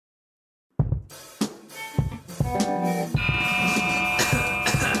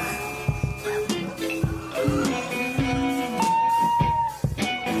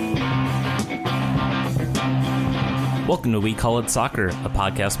Welcome to We Call It Soccer, a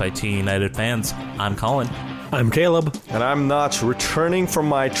podcast by Team United fans. I'm Colin. I'm Caleb. And I'm Notch, returning from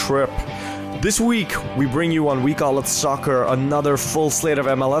my trip. This week, we bring you on We Call It Soccer another full slate of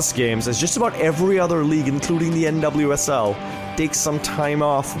MLS games, as just about every other league, including the NWSL, takes some time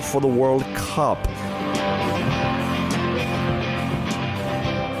off for the World Cup.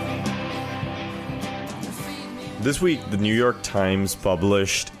 This week, the New York Times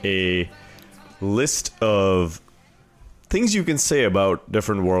published a list of things you can say about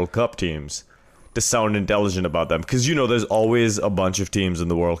different World Cup teams to sound intelligent about them. Because, you know, there's always a bunch of teams in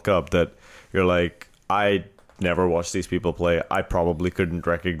the World Cup that you're like, I never watched these people play. I probably couldn't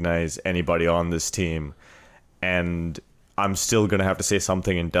recognize anybody on this team. And I'm still going to have to say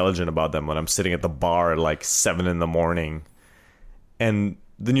something intelligent about them when I'm sitting at the bar at like 7 in the morning. And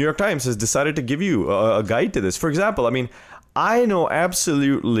the New York Times has decided to give you a guide to this. For example, I mean, I know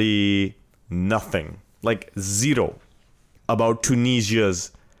absolutely nothing, like zero, about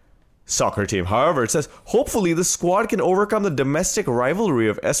Tunisia's soccer team. However, it says, hopefully the squad can overcome the domestic rivalry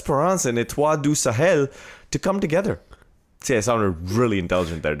of Esperance and Etoile du Sahel to come together. See, I sounded really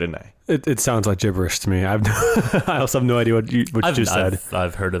intelligent there, didn't I? It sounds like gibberish to me. I also have no idea what you just said.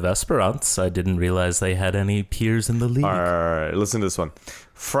 I've heard of Esperance. I didn't realize they had any peers in the league. All right, listen to this one.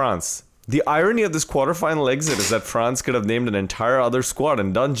 France. The irony of this quarterfinal exit is that France could have named an entire other squad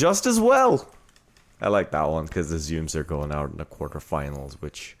and done just as well. I like that one because it assumes they're going out in the quarterfinals,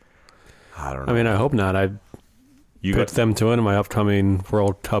 which I don't know. I mean, I hope not. I put them to win in my upcoming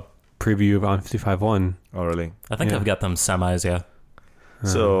World Cup preview on 55-1. Oh, really? I think I've got them semis, yeah.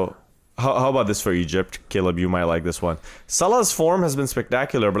 So, how about this for Egypt? Caleb, you might like this one. Salah's form has been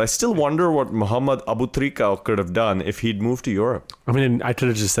spectacular, but I still wonder what Mohamed Aboutrika could have done if he'd moved to Europe. I mean, I could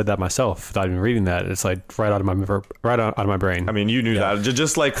have just said that myself without even reading that. It's like right out of my brain. I mean, you knew that.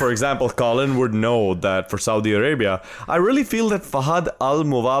 Just like, for example, Colin would know that for Saudi Arabia, I really feel that Fahad Al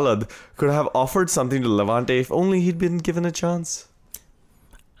Muwallad could have offered something to Levante if only he'd been given a chance.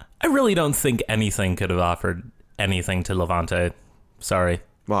 I really don't think anything could have offered anything to Levante. Sorry.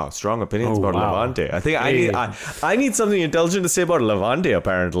 Wow, strong opinions about Levante. I think I need something intelligent to say about Levante,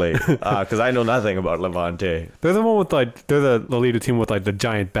 apparently, because I know nothing about Levante. They're the one with they're the leader team with like the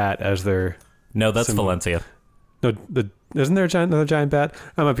giant bat as their. No, that's symbol. Valencia. No, isn't there another giant bat?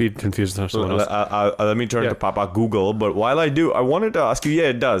 I might be confused with someone else. Let me turn to Papa Google. But while I do, I wanted to ask you. Yeah,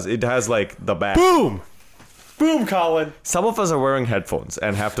 it does. It has like the bat. Boom, Colin. Some of us are wearing headphones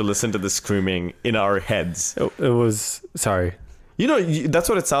and have to listen to the screaming in our heads. It was sorry. You know, that's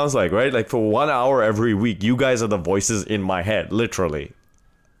what it sounds like, right? Like for 1 hour every week, you guys are the voices in my head, literally.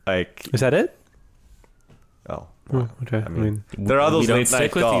 Like, is that it? Oh, okay. I mean, there are those late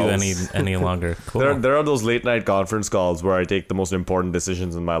night calls. We don't stick with you any longer. Cool. There are those late night conference calls where I take the most important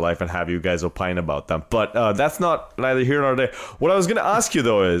decisions in my life and have you guys opine about them. But that's not neither here nor there. What I was going to ask you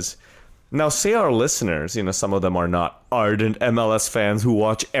though is, now say our listeners, you know, some of them are not ardent MLS fans who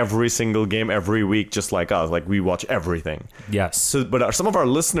watch every single game every week, just like us. Like we watch everything. Yes. So, but some of our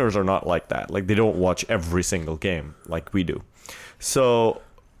listeners are not like that. Like they don't watch every single game like we do. So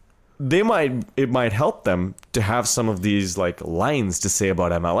it might help them to have some of these like lines to say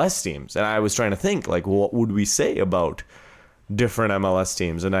about MLS teams. And I was trying to think like, what would we say about different MLS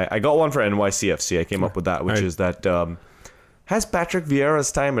teams? And I got one for NYCFC. I came up with that, which is that has Patrick Vieira's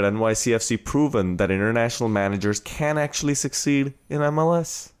time at NYCFC proven that international managers can actually succeed in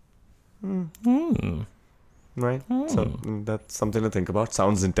MLS? Right? So that's something to think about.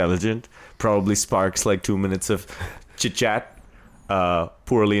 Sounds intelligent. Probably sparks like 2 minutes of chit-chat.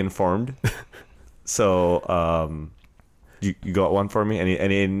 Poorly informed. So you got one for me?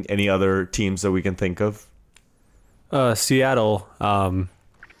 Any other teams that we can think of? Seattle.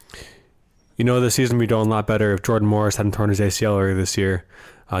 You know, this season would be doing a lot better if Jordan Morris hadn't torn his ACL earlier this year.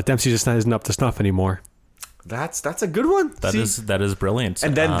 Dempsey just isn't up to snuff anymore. That's a good one. That is brilliant.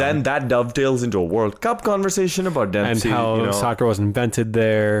 And then that dovetails into a World Cup conversation about Dempsey. And how soccer was invented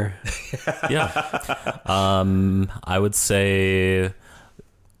there. Yeah. I would say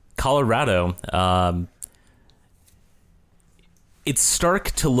Colorado. It's stark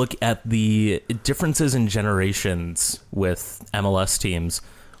to look at the differences in generations with MLS teams,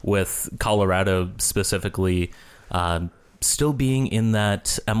 with Colorado specifically still being in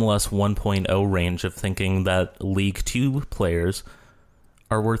that MLS 1.0 range of thinking that League Two players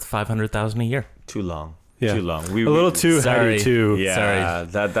are worth $500,000 a year. Too long. Yeah. Too long. A little too heady too. Yeah.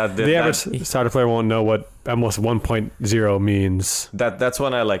 Sorry. The average soccer player won't know what MLS 1.0 means. That's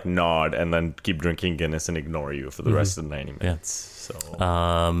when I like nod and then keep drinking Guinness and ignore you for the rest of the 90 minutes.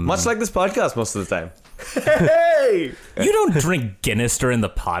 So much like this podcast most of the time. Hey! You don't drink Guinness during the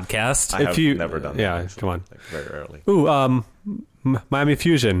podcast. I have never done that. Yeah, actually. come on. Like, very rarely. Ooh, Miami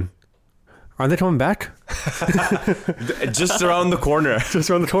Fusion. Aren't they coming back? Just around the corner. Just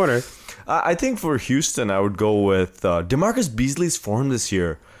around the corner. I think for Houston, I would go with DeMarcus Beasley's form this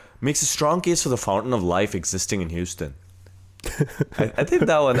year makes a strong case for the fountain of life existing in Houston. I think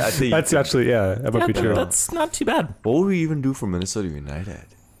that one. That's actually, that might be true. That's not too bad. What would we even do for Minnesota United? Have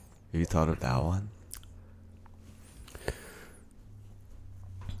you thought of that one?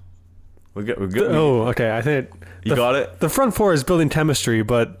 We're good. Oh, okay. I think You got it? The front four is building chemistry,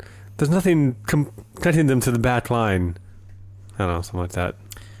 but there's nothing connecting them to the back line. I don't know, something like that.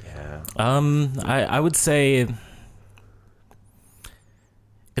 Yeah. I would say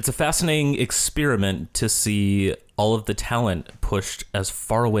it's a fascinating experiment to see all of the talent pushed as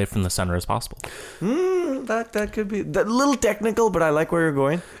far away from the center as possible. That could be a little technical, but I like where you're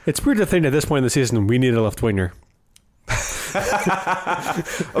going. It's weird to think at this point in the season we need a left winger.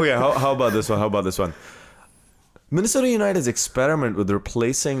 Okay, how about this one? Minnesota United's experiment with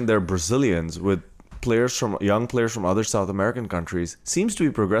replacing their Brazilians with young players from other South American countries seems to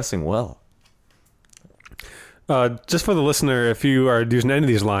be progressing well. Just for the listener, if you are using any of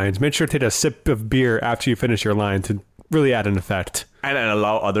these lines, make sure to take a sip of beer after you finish your line to really add an effect. And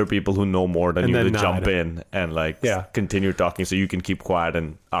allow other people who know more than you to nod. jump in and continue talking so you can keep quiet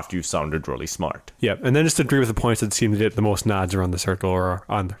and after you've sounded really smart. Yeah, and then just agree with the points that seem to get the most nods around the circle or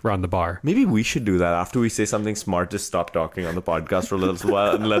around the bar. Maybe we should do that. After we say something smart, just stop talking on the podcast for a little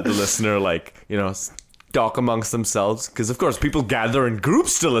while and let the listener talk amongst themselves, because of course people gather in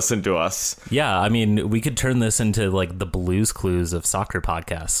groups to listen to us. Yeah, I mean, we could turn this into like the Blues Clues of soccer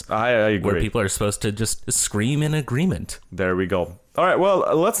podcasts. I agree. Where people are supposed to just scream in agreement. There we go. All right, well,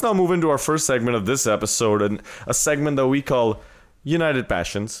 let's now move into our first segment of this episode, and a segment that we call United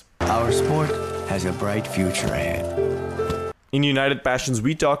Passions. Our sport has a bright future ahead. In United Passions,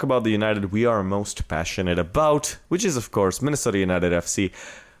 we talk about the United we are most passionate about, which is, of course, Minnesota United FC,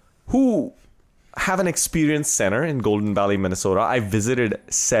 who have an experience center in Golden Valley, Minnesota. I visited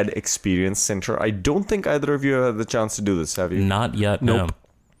said experience center. I don't think either of you have had the chance to do this, have you? Not yet, Nope.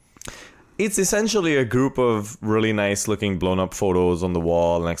 no. It's essentially a group of really nice looking blown up photos on the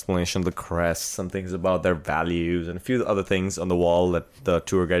wall, an explanation of the crests, some things about their values, and a few other things on the wall that the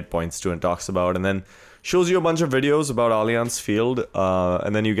tour guide points to and talks about, and then shows you a bunch of videos about Allianz Field,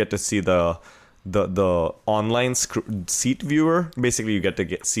 and then you get to see the online seat viewer. Basically, you get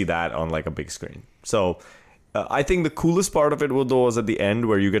to see that on like a big screen. So I think the coolest part of it was at the end,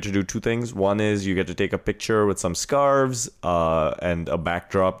 where you get to do two things. One is you get to take a picture with some scarves and a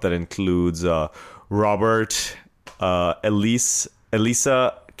backdrop that includes Robert,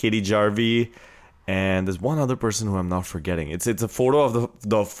 Elisa, Katie Jarvie, and there's one other person who I'm not forgetting. It's a photo of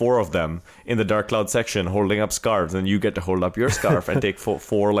the four of them in the Dark Cloud section holding up scarves, and you get to hold up your scarf and take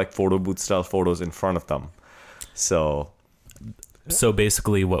four like photo booth style photos in front of them. So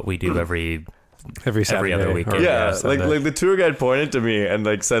basically what we do every Saturday, other weekend. yeah, Sunday. like the tour guide pointed to me and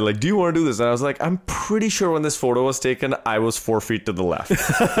like said, like, do you want to do this? And I was like, I'm pretty sure when this photo was taken, I was 4 feet to the left,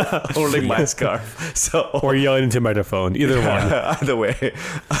 holding my scarf. So Or yelling into a microphone. Either one. either way,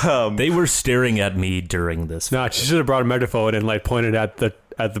 They were staring at me during this. No, she should have brought a microphone and like pointed at the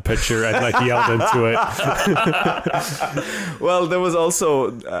picture and like yelled into it. well, there was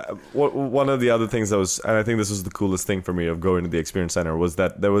also one of the other things that was, and I think this was the coolest thing for me of going to the Experience Center, was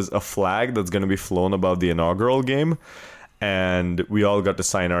that there was a flag that's going to be flown above the inaugural game, and we all got to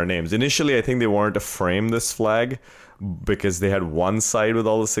sign our names. Initially, I think they wanted to frame this flag because they had one side with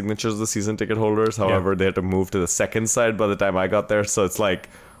all the signatures of the season ticket holders. However, they had to move to the second side by the time I got there. So it's like,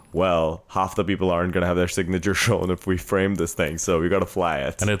 well, half the people aren't going to have their signature shown if we frame this thing, so we got to fly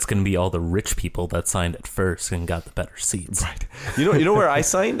it. And it's going to be all the rich people that signed it first and got the better seats. Right. You know where I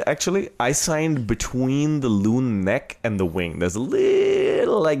signed, actually? I signed between the loon neck and the wing. There's a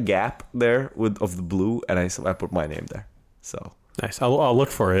little like gap there of the blue, and I put my name there. So Nice. I'll look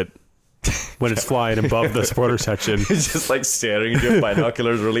for it when it's flying above the supporter section. it's just like staring into your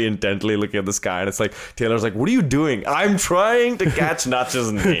binoculars really intently, looking at the sky, and it's like Taylor's like, what are you doing? I'm trying to catch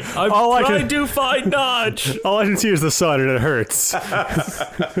Notch's name. All Trying to find Notch. All I can see is the sun, and it hurts.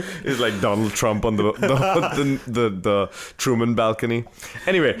 It's like Donald Trump on the Truman balcony.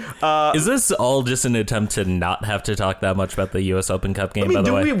 Anyway, Is this all just an attempt to not have to talk that much about the U.S. Open Cup game, I mean, by the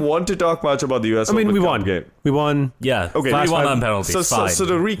do way? we want to talk much about the U.S. I mean, Open we Cup won. game? We won. Yeah. Okay, we won on penalties. So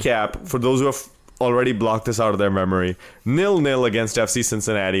to recap, for those who have already blocked this out of their memory, 0-0 against FC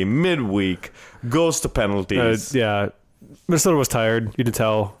Cincinnati midweek, goes to penalties. Yeah. Minnesota was tired. You could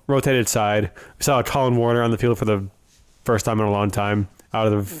tell. Rotated side. We saw Colin Warner on the field for the first time in a long time.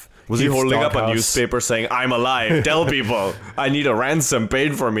 Out of Was he Heath's holding up a doghouse. newspaper saying, "I'm alive, tell people, I need a ransom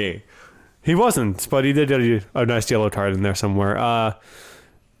paid for me"? He wasn't, but he did get a nice yellow card in there somewhere.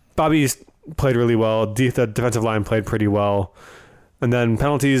 Bobby's played really well. The defensive line played pretty well. And then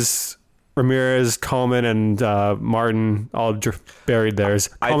penalties, Ramirez, Coleman, and Martin all buried theirs.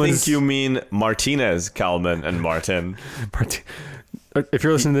 I think you mean Martinez, Kalman, and Martin. If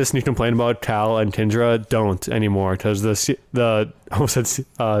you're listening to this and you complain about Cal and Kendra, don't anymore, because the I almost said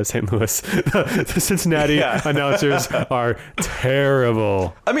St. Louis, the Cincinnati announcers are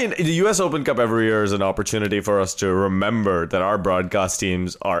terrible. I mean, the U.S. Open Cup every year is an opportunity for us to remember that our broadcast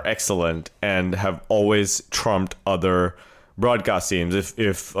teams are excellent and have always trumped other broadcast teams.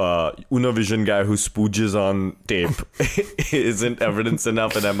 If Unavision guy who spooges on tape isn't evidence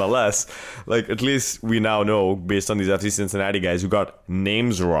enough in MLS, like at least we now know based on these FC Cincinnati guys who got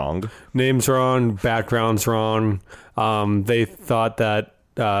names wrong, backgrounds wrong. They thought that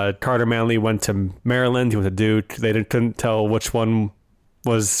Carter Manley went to Maryland. He went to Duke. They couldn't tell which one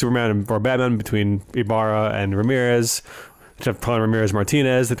was Superman or Batman between Ibarra and Ramirez. They kept calling Ramirez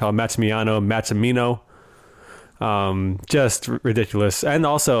Martinez. They called Matsamino. Just ridiculous. And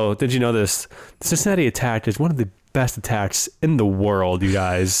also, did you know this? The Cincinnati attack is one of the best attacks in the world, you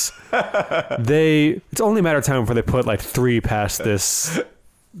guys. It's only a matter of time before they put like 3 past this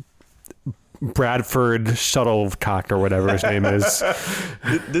Bradford Shuttlecock or whatever his name is.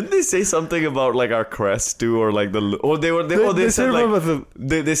 Didn't they say something about like our crest too, or like they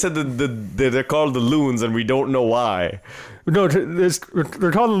said they're called the loons and we don't know why. No,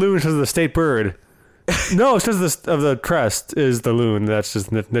 they're called the loons because of the state bird. No, it's because of the crest is the loon. That's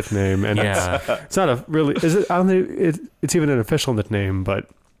just nickname, and it's not a really. Is it? I don't think it's even an official nickname, but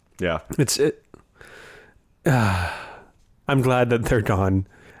yeah, I'm glad that they're gone,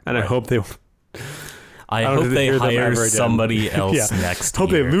 and I hope they. I hope they hire somebody else next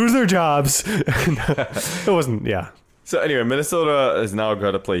Hope year. they lose their jobs. It wasn't. Yeah. So anyway, Minnesota is now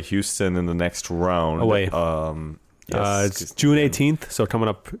going to play Houston in the next round. Away. Yes, It's June 18th, so coming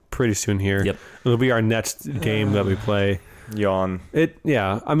up pretty soon here. Yep. It'll be our next game that we play. Yawn.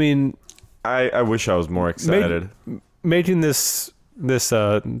 I mean, I wish I was more excited. Making this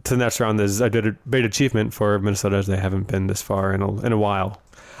to the next round is a great achievement for Minnesota, as they haven't been this far in a while.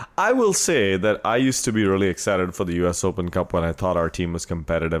 I will say that I used to be really excited for the U.S. Open Cup when I thought our team was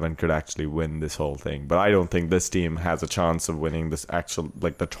competitive and could actually win this whole thing. But I don't think this team has a chance of winning this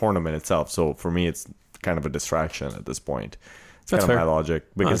the tournament itself. So for me, it's kind of a distraction at this point. It's That's kind of fair. my logic.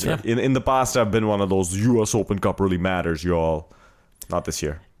 Because Yeah. in the past, I've been one of those U.S. Open Cup really matters, y'all. Not this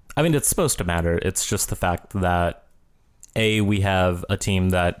year. I mean, it's supposed to matter. It's just the fact that, A, we have a team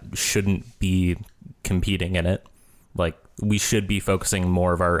that shouldn't be competing in it. Like, we should be focusing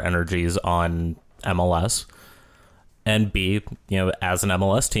more of our energies on MLS. And B, as an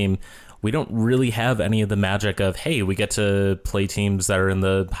MLS team, we don't really have any of the magic of, hey, we get to play teams that are in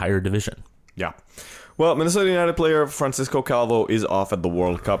the higher division. Yeah. Well, Minnesota United player Francisco Calvo is off at the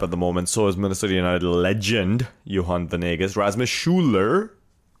World Cup at the moment. So is Minnesota United legend Johan Venegas. Rasmus Schuler.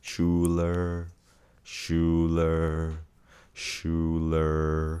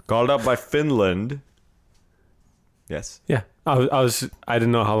 Called up by Finland. Yes. Yeah, I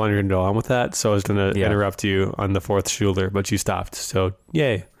didn't know how long you're going to go on with that, so I was going to interrupt you on the 4th Schuler, but you stopped. So,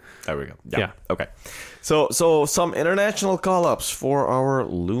 yay. There we go. Yeah. Okay. So some international call-ups for our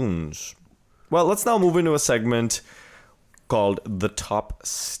loons. Well, let's now move into a segment called The Top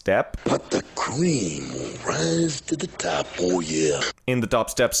Step. But the cream will rise to the top, oh yeah. In the Top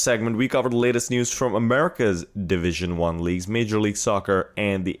Step segment, we cover the latest news from America's Division I leagues, Major League Soccer,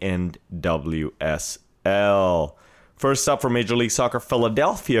 and the NWSL. First up for Major League Soccer,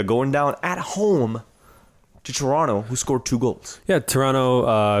 Philadelphia going down at home to Toronto, who scored 2 goals. Yeah,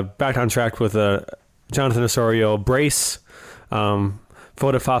 Toronto back on track with Jonathan Osorio brace.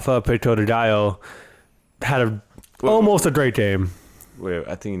 Fodafafa Petrodagayo had almost a great game. Wait,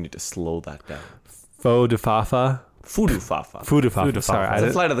 I think you need to slow that down. Fodafafa. Fudufafa. Sorry, It's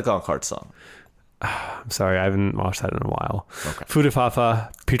a Flight of the Conchords song. I'm sorry, I haven't watched that in a while. Okay.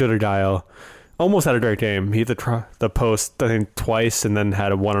 Fodafafa, Petrodagayo. Almost had a great game. He hit the post, I think, twice, and then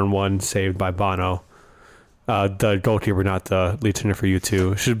had a 1-on-1 saved by Bono. The goalkeeper, not the lieutenant for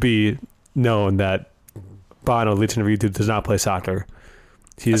U2. Should be known that Bono, lieutenant for U2, does not play soccer.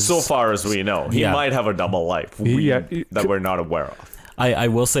 He's So far as we know, he might have a double life that we're not aware of. I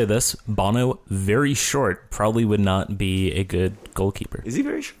will say this, Bono, very short, probably would not be a good goalkeeper. Is he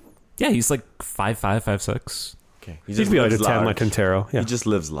very short? Yeah, he's like 5'5", 5'6". Okay. He'd be like a 10 like Quintero. Yeah. He just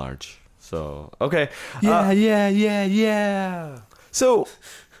lives large. So, okay. Yeah. So,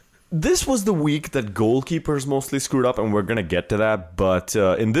 This was the week that goalkeepers mostly screwed up, and we're going to get to that. But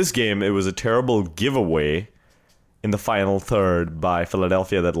in this game, it was a terrible giveaway in the final third by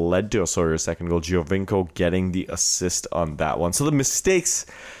Philadelphia that led to Osorio's second goal. Giovinco getting the assist on that one. So the mistakes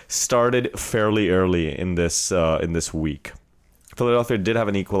started fairly early in this week. Philadelphia did have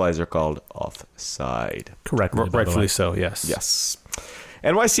an equalizer called offside. Correctly, Rightfully so, yes. Yes.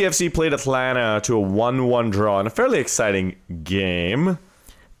 NYCFC played Atlanta to a 1-1 draw in a fairly exciting game.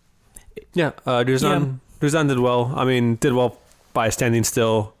 Yeah, Duzan did well. I mean, did well by standing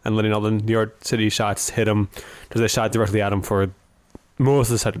still and letting all the New York City shots hit him because they shot directly at him for most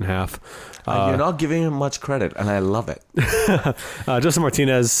of the second half. You're not giving him much credit, and I love it. Justin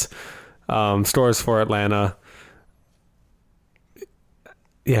Martinez scores for Atlanta.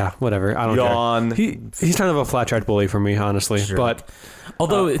 Yeah, whatever. I don't Yawn. care. He's kind of a flat track bully for me, honestly. Sure. But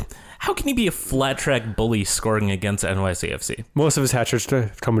although, how can he be a flat track bully scoring against NYCFC? most of his hat tricks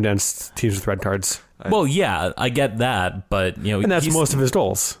come against teams with red cards, Well, yeah, I get that, but and that's most of his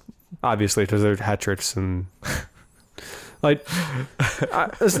goals, obviously, because they're hat tricks and like.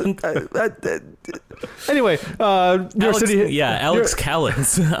 Anyway, New York City. Alex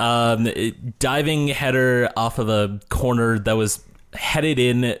Callens, diving header off of a corner that was headed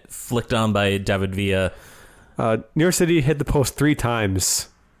in, flicked on by David Villa. New York City hit the post 3 times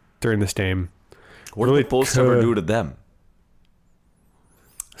during this game. What did the post ever do to them?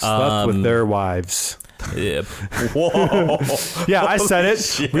 Slept with their wives. Yeah. Whoa. Yeah, I said it.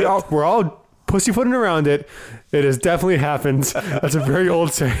 Shit. We're all pussyfooting around it. It has definitely happened. That's a very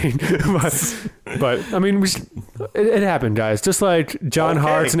old saying. but I mean, it happened, guys. Just like John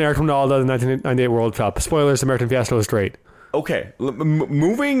Hart and Eric Ronaldo in the 1998 World Cup. Spoilers, American Fiasco is great. Okay,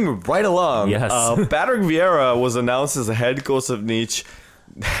 moving right along. Yes. Patrick Vieira was announced as the head coach of Niche.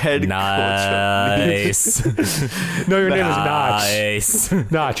 Nice. No, your name is Notch. Nice.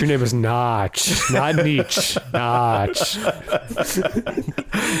 Notch, your name is Notch. Not Nietzsche. Notch.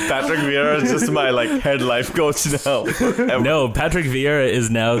 Patrick Vieira is just my head life coach now. No, Patrick Vieira is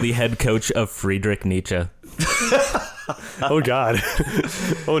now the head coach of Friedrich Nietzsche. Oh, God.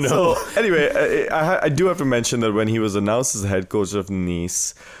 Oh, no. So anyway, I do have to mention that when he was announced as the head coach of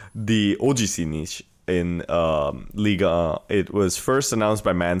Nice, the OGC Nice in Liga, it was first announced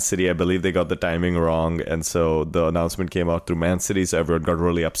by Man City. I believe they got the timing wrong, and so the announcement came out through Man City, so everyone got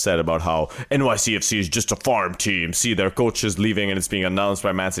really upset about how NYCFC is just a farm team. See, their coach is leaving and it's being announced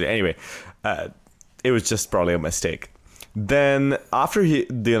by Man City. Anyway, it was just probably a mistake. Then, after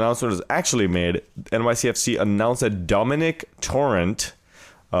the announcement was actually made, NYCFC announced that Dominic Torrent,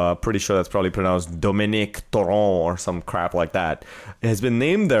 pretty sure that's probably pronounced Dominique Torrent or some crap like that, has been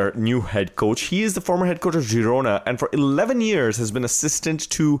named their new head coach. He is the former head coach of Girona, and for 11 years has been assistant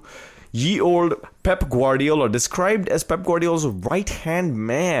to ye old Pep Guardiola, described as Pep Guardiola's right-hand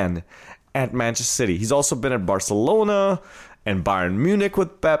man at Manchester City. He's also been at Barcelona and Bayern Munich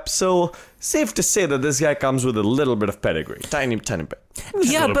with Pep, so safe to say that this guy comes with a little bit of pedigree. Tiny bit.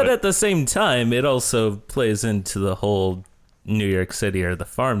 Yeah, but at the same time, it also plays into the whole New York City or the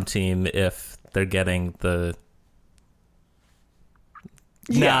farm team if they're getting the...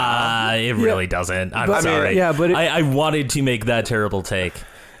 Nah, it really doesn't. I'm sorry. I wanted to make that terrible take,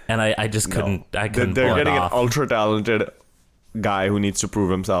 and I just couldn't. I couldn't. They're pull getting it an off. ultra talented guy who needs to prove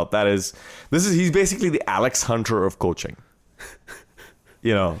himself. He's basically the Alex Hunter of coaching.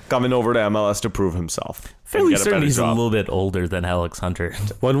 Coming over to MLS to prove himself. Fairly certain he's a little bit older than Alex Hunter.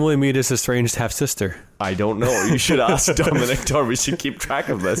 When will he meet his estranged half-sister? I don't know. You should ask Dominic Tor. We should keep track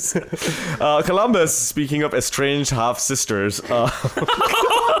of this. Columbus, speaking of estranged half-sisters.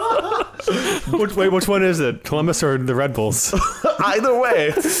 Which one is it? Columbus or the Red Bulls? Either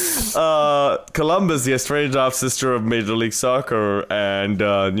way, Columbus, the estranged half-sister of Major League Soccer, and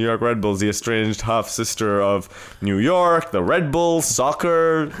New York Red Bulls, the estranged half-sister of New York, the Red Bulls,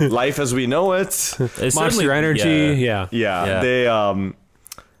 soccer, life as we know it. Monster Energy, yeah.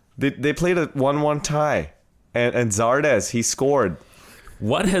 They played a 1-1 tie, and Zardes, he scored.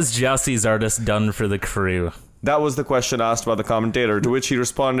 What has Gyasi Zardes done for the Crew? That was the question asked by the commentator, to which he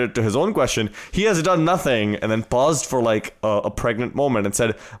responded to his own question. He has done nothing, and then paused for a pregnant moment and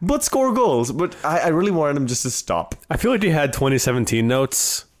said, but score goals. But I really wanted him just to stop. I feel like he had 2017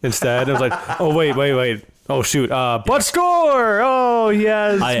 notes instead. I was like, oh, wait. Oh, shoot. But score! Oh, he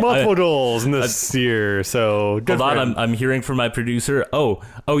has multiple goals in this year, so good Hold for on, him. I'm hearing from my producer. Oh,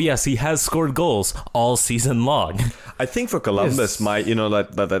 yes, he has scored goals all season long. I think for Columbus,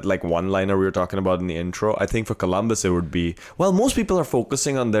 that one-liner we were talking about in the intro, I think for Columbus it would be, well, most people are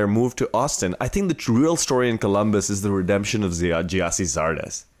focusing on their move to Austin. I think the real story in Columbus is the redemption of Gyasi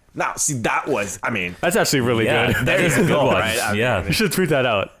Zardes. Now, see, that was, I mean, That's actually really Yeah, good. that is a good one. right? I mean, Yeah. You should tweet that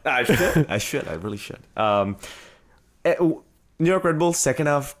out. I should. I really should. New York Red Bull second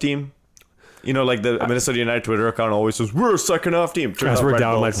half team. You know, like the Minnesota United Twitter account always says, we're a second half team. Turns As out we're Red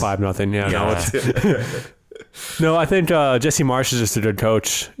down Bulls- like 5-0. Yeah, no, Yeah. it's, no, I think Jesse Marsh is just a good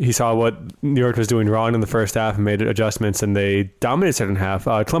coach. He saw what New York was doing wrong in the first half and made adjustments, and they dominated second half.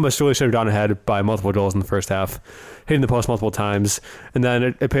 Columbus really should have gone ahead by multiple goals in the first half, hitting the post multiple times, and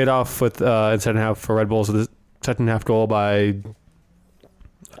then it paid off with in second half for Red Bulls with the second half goal by I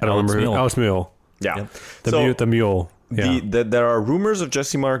don't Alex remember Mule. Alex Mule. Yeah. Yep. The Mule. Yeah. There are rumors of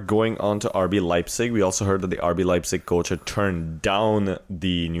Jesse Mark going on to RB Leipzig. We also heard that the RB Leipzig coach had turned down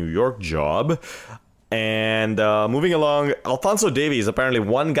the New York job. And moving along, Alphonso Davies, apparently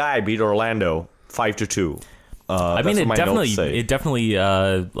one guy beat Orlando 5-2. I mean, that's it what my notes say. definitely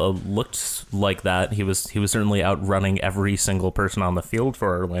looked like that. He was certainly outrunning every single person on the field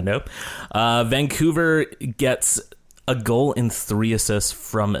for Orlando. Vancouver gets a goal and 3 assists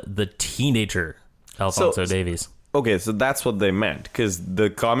from the teenager Alphonso Davies. Okay, so that's what they meant, because the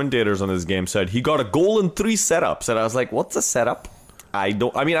commentators on this game said he got a goal and 3 setups, and I was like, what's a setup? I'm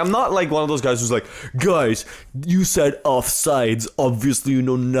not like one of those guys who's like, guys, you said offsides, obviously you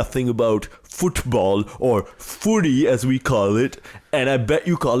know nothing about football, or footy as we call it, and I bet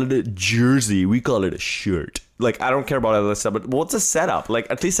you call it a jersey, we call it a shirt. Like, I don't care about all that stuff, but what's a setup?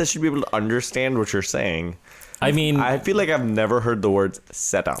 Like, at least I should be able to understand what you're saying. I mean, I feel like I've never heard the words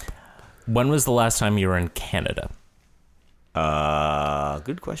setup. when was the last time you were in Canada?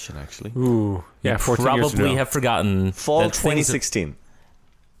 Good question, actually. Ooh. Yeah, 14 years Probably ago. have forgotten. Fall that things- 2016.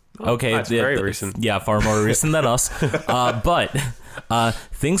 Okay, That's very recent. Yeah, far more recent than us. But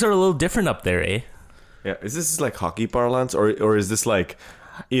things are a little different up there, eh? Yeah, is this like hockey parlance, or is this like,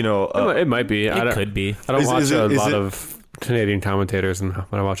 you know, It might be. It could be. I don't Is- watch is it- a is lot it- of Canadian commentators and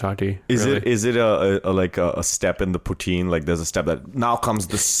when I watch hockey. is really. it a step in the poutine? Like there's a step that now comes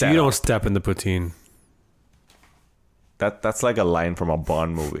the setup. You don't step in the poutine. That's like a line from a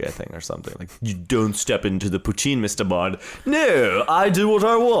Bond movie, I think, or something. Like, you don't step into the poutine, Mr. Bond. No, I do what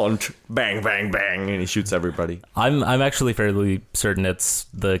I want. Bang, bang, bang, and he shoots everybody. I'm actually fairly certain it's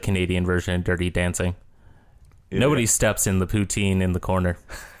the Canadian version of Dirty Dancing. Yeah. Nobody steps in the poutine in the corner.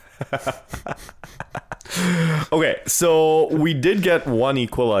 Okay, so we did get one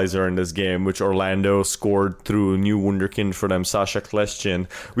equalizer in this game, which Orlando scored through new wunderkind for them, Sasha Kleshchin.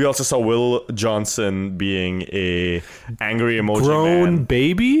 We also saw Will Johnson being a angry emoji Grown man.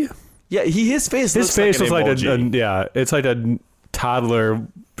 baby? Yeah, his face. His face looks was like an emoji. yeah, it's like a toddler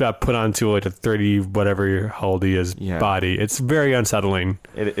that put onto like a 30 whatever how old he is Yeah. body. It's very unsettling.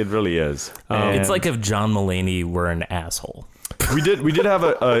 It really is. It's And like if John Mulaney were an asshole. we did have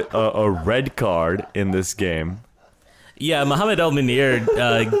a red card in this game. Yeah, Mohamed El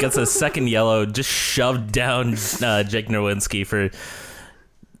Munir gets a second yellow, just shoved down Jake Nowinski for.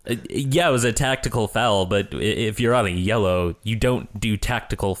 Yeah, it was a tactical foul, but if you're on a yellow, you don't do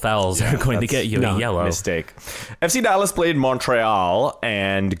tactical fouls that are going to get you a yellow. Mistake. FC Dallas played Montreal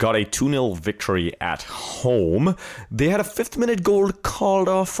and got a 2-0 victory at home. They had a 5th-minute goal called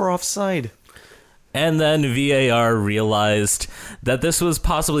off for offside. And then VAR realized that this was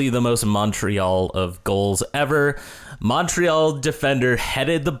possibly the most Montreal of goals ever. Montreal defender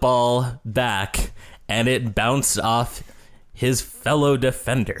headed the ball back, and it bounced off his fellow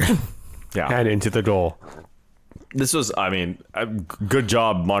defender. Yeah. And into the goal. This was, I mean, good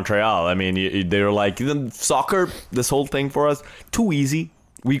job, Montreal. I mean, they were like, soccer, this whole thing for us, too easy.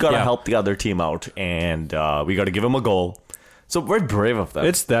 We got to help the other team out, and we got to give them a goal. So very brave of them.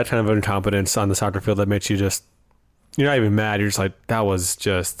 It's that kind of incompetence on the soccer field that makes you just, you're not even mad. You're just like, that was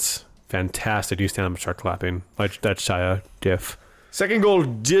just fantastic. You stand up and start clapping. Like that Shia gif. Second goal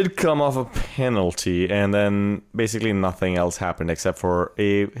did come off a penalty, and then basically nothing else happened except for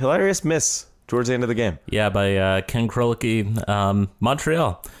a hilarious miss towards the end of the game. Yeah, by Ken Krolicki.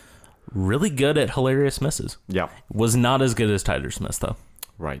 Montreal, really good at hilarious misses. Yeah. Was not as good as Tyler Smith, though.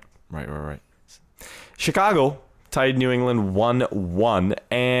 Right. Chicago tied New England 1-1,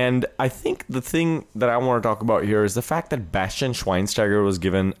 and I think the thing that I want to talk about here is the fact that Bastian Schweinsteiger was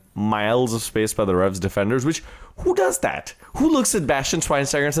given miles of space by the Revs defenders, which, who does that? Who looks at Bastian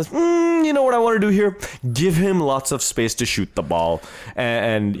Schweinsteiger and says, you know what I want to do here? Give him lots of space to shoot the ball.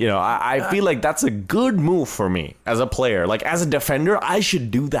 And you know, I feel like that's a good move for me as a player. Like, as a defender, I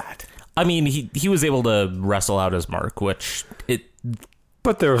should do that. I mean, he was able to wrestle out his mark, which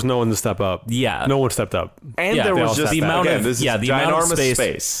But there was no one to step up. Yeah. No one stepped up. And Yeah, there they was all just stepped the back. amount Again, of this is the ginormous ginormous space.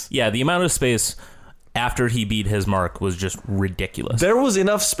 space. Yeah, the amount of space after he beat his mark was just ridiculous. There was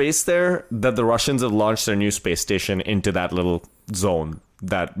enough space there that the Russians have launched their new space station into that little zone.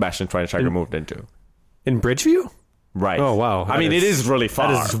 that Bastian Schweinsteiger moved into. In Bridgeview? Right. Oh, wow. I mean, it is really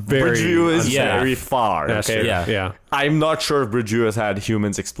far. That is very Bridgeview is unsafe. very far. That's Okay. true. Yeah. Yeah. I'm not sure if Bridgeview has had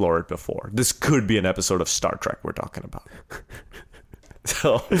humans explore it before. This could be an episode of Star Trek we're talking about.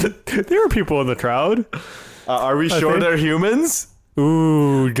 So, There were people in the crowd. are we sure think- they're humans?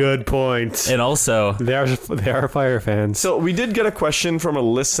 Ooh, good point. And also, They are Fire fans. So we did get a question from a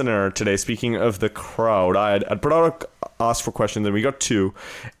listener today. Speaking of the crowd, I'd put out asked for questions, and we got two.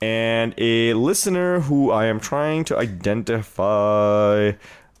 And a listener who I am trying to identify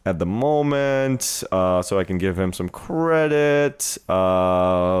at the moment, so I can give him some credit.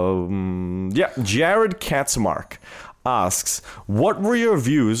 Jared Katzmark asks, what were your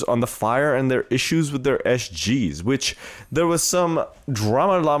views on the Fire and their issues with their SGs? Which there was some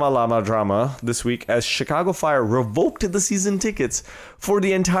drama this week as Chicago Fire revoked the season tickets for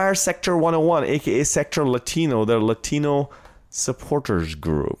the entire Sector 101, aka Sector Latino, their Latino supporters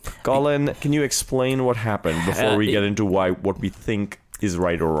group. Colin, can you explain what happened before we get into what we think is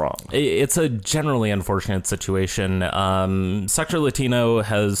right or wrong? it's a generally unfortunate situation. Sector Latino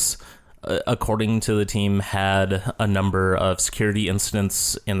has, according to the team, had a number of security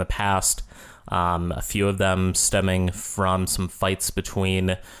incidents in the past, a few of them stemming from some fights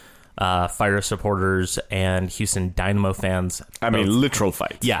between Fire supporters and Houston Dynamo fans. I mean, literal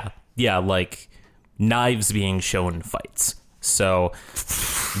fights. Yeah, like knives being shown fights. So,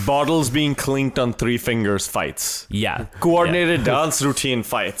 Bottles being clinked on 3 fingers fights. yeah. Coordinated dance routine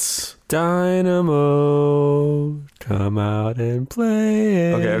fights. Dynamo, come out and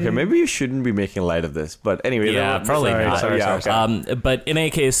play. Okay, maybe you shouldn't be making light of this, but anyway. Yeah, probably not. sorry. Okay. But in any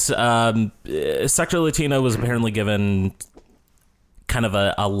case, Sector Latino was apparently given kind of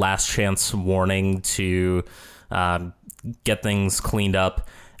a last chance warning to get things cleaned up.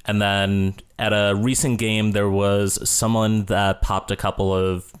 And then at a recent game, there was someone that popped a couple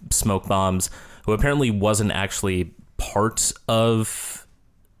of smoke bombs who apparently wasn't actually part of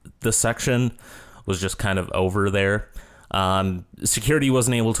the section, was just kind of over there. Security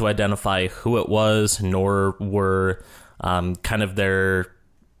wasn't able to identify who it was, nor were kind of their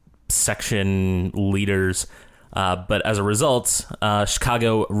section leaders. But as a result,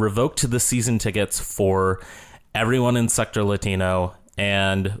 Chicago revoked the season tickets for everyone in Sector Latino,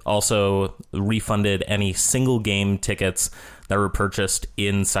 and also refunded any single game tickets that were purchased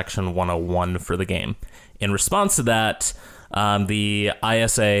in Section 101 for the game. In response to that, the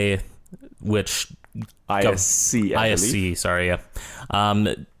ISA, which... ISC, I believe. ISC, sorry,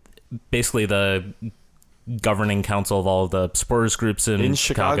 yeah. Basically the governing council of all of the supporters groups in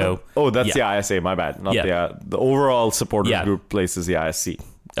Chicago. Oh, that's Yeah. the ISA, my bad. Not Yeah. the overall supporters Yeah. group place is the ISC.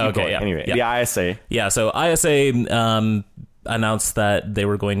 Keep Okay, going. yeah. Anyway, Yeah. the ISA. Yeah, so ISA announced that they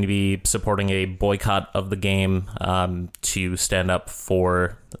were going to be supporting a boycott of the game to stand up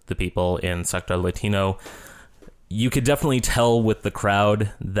for the people in Sector Latino. You could definitely tell with the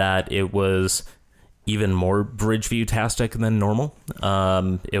crowd that it was even more Bridgeview-tastic than normal.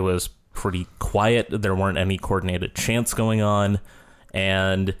 It was pretty quiet. There weren't any coordinated chants going on.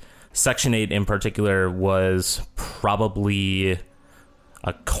 And Section 8 in particular was probably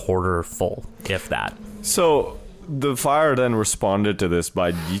a quarter full, if that. So the Fire then responded to this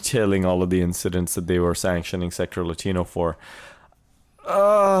by detailing all of the incidents that they were sanctioning Sector Latino for.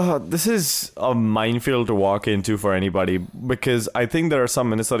 This is a minefield to walk into for anybody, because I think there are some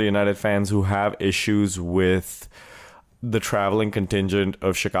Minnesota United fans who have issues with the traveling contingent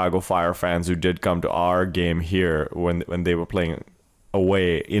of Chicago Fire fans who did come to our game here when they were playing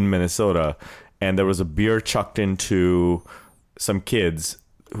away in Minnesota, and there was a beer chucked into some kids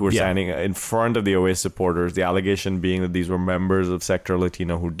who were standing in front of the away supporters. The allegation being that these were members of Sector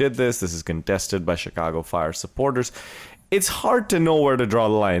Latino who did this. This is contested by Chicago Fire supporters. It's hard to know where to draw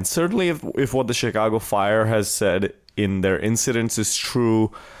the line. Certainly, if what the Chicago Fire has said in their incidents is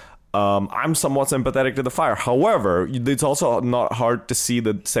true, I'm somewhat sympathetic to the Fire. However, it's also not hard to see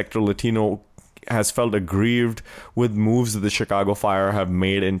that Sector Latino has felt aggrieved with moves that the Chicago Fire have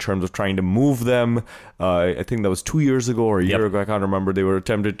made in terms of trying to move them. I think that was 2 years ago or a year ago. I can't remember. They were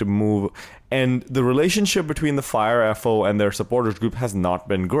attempted to move. And the relationship between the Fire FO and their supporters group has not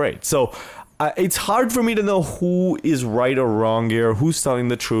been great. So it's hard for me to know who is right or wrong here, who's telling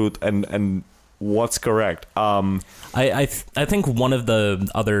the truth, and what's correct. I think one of the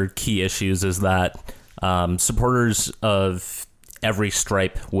other key issues is that supporters of every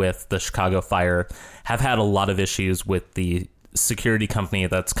stripe with the Chicago Fire have had a lot of issues with the security company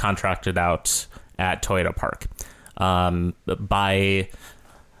that's contracted out at Toyota Park. By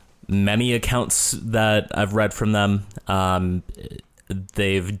many accounts that I've read from them,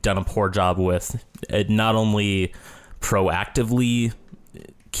 they've done a poor job with not only proactively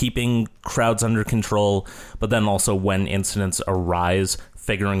keeping crowds under control, but then also when incidents arise,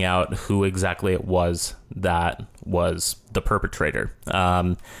 figuring out who exactly it was that was the perpetrator.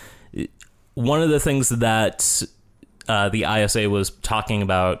 One of the things that the ISA was talking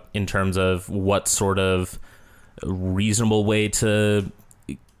about in terms of what sort of reasonable way to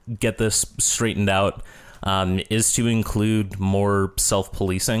get this straightened out is to include more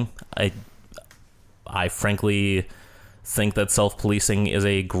self-policing. I frankly think that self-policing is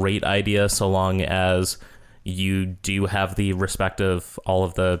a great idea so long as you do have the respect of all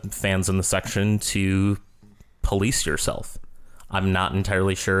of the fans in the section to police yourself. I'm not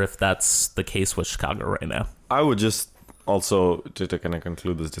entirely sure if that's the case with Chicago right now. I would just also, to kind of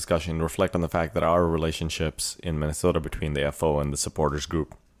conclude this discussion, reflect on the fact that our relationships in Minnesota between the FO and the supporters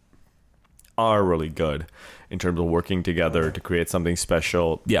group are really good in terms of working together to create something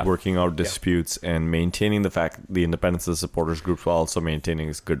special, working out disputes, and maintaining the fact the independence of the supporters groups while also maintaining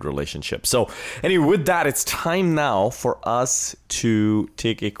this good relationship. So anyway, with that, it's time now for us to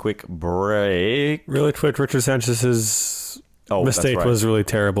take a quick break. Really quick, Richard Sanchez's mistake was really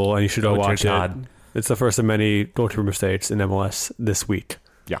terrible, and you should go watch it. It's the first of many goalkeeper mistakes in MLS this week.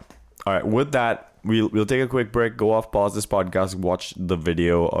 Yeah. All right. With that, we'll take a quick break, go off, pause this podcast, watch the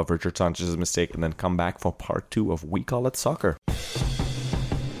video of Richard Sanchez's mistake, and then come back for part 2 of We Call It Soccer.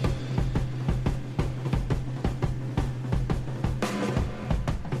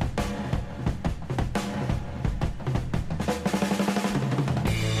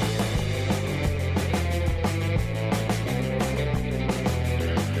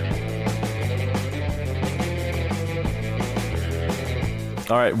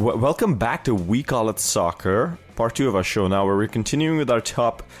 All right, welcome back to We Call It Soccer, part 2 of our show now, where we're continuing with our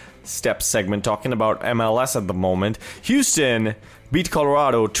top step segment, talking about MLS at the moment. Houston beat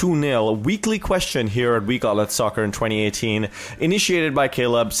Colorado 2-0. Weekly question here at We Call It Soccer in 2018, initiated by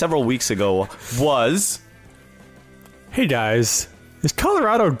Caleb several weeks ago, was... Hey guys, is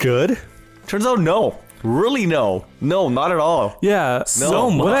Colorado good? Turns out no. Really no. No, not at all. Yeah, so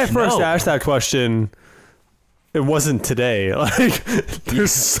much. When I first asked that question... It wasn't today. Like, they're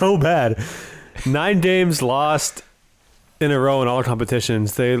so bad. 9 games lost in a row in all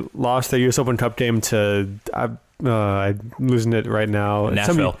competitions. They lost their U.S. Open Cup game to... I'm losing it right now.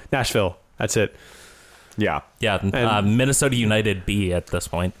 Nashville. That's it. Yeah. Yeah, Minnesota United B at this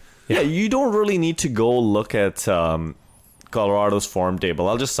point. Yeah, you don't really need to go look at Colorado's form table.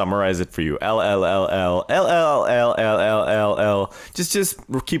 I'll just summarize it for you. L. Just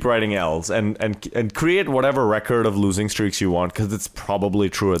keep writing L's and create whatever record of losing streaks you want, because it's probably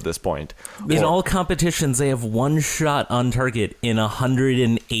true at this point. In all competitions, they have one shot on target in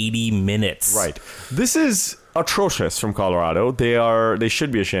 180 minutes. Right. This is atrocious from Colorado. They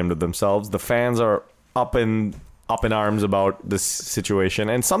should be ashamed of themselves. The fans are up in arms about this situation,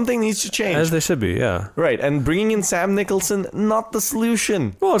 and something needs to change. As they should be, yeah. Right, and bringing in Sam Nicholson, not the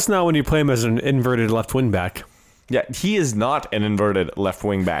solution. Well, it's not when you play him as an inverted left wing back. Yeah, he is not an inverted left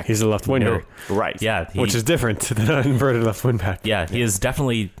wing back. He's a left winger. No. Right. Yeah. Which is different than an inverted left wing back. Yeah, he is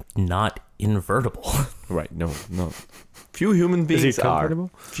definitely not invertible. Right, no. Few human beings are.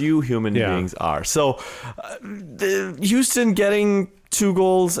 Few human beings are. So, Houston getting 2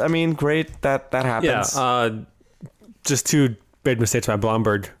 goals, I mean, great, that happens. Yeah, just 2 big mistakes by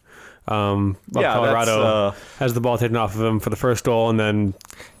Blomberg. Colorado has the ball taken off of him for the first goal, and then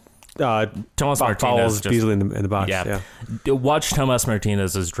Tomas Martinez Beasley in the box. Yeah. Watch Tomas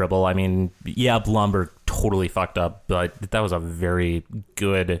Martinez's dribble. I mean, yeah, Blomberg totally fucked up, but that was a very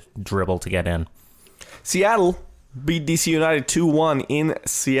good dribble to get in. Seattle beat DC United 2-1 in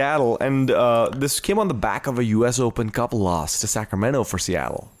Seattle, and this came on the back of a U.S. Open Cup loss to Sacramento for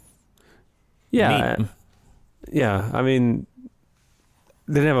Seattle. Yeah. Yeah, I mean,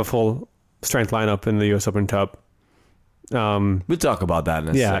 they didn't have a full strength lineup in the U.S. Open Cup. We'll talk about that in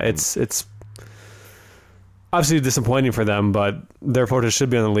a second. It's obviously disappointing for them, but their focus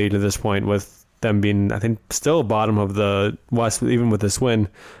should be on the lead at this point, with them being, I think, still bottom of the West, even with this win.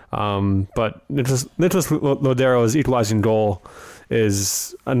 But Nicholas Lodero's equalizing goal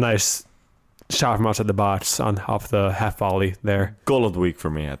is a nice shot from outside the box off the half volley there. Goal of the week for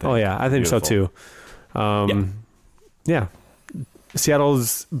me, I think. Oh, yeah, I think so too. Yeah.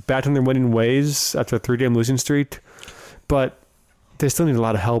 Seattle's back on their winning ways after a 3-game losing streak, but they still need a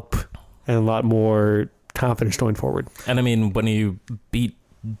lot of help and a lot more confidence going forward. And I mean, when you beat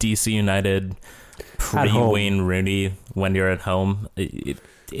DC United pre-Wayne Rooney when you're at home,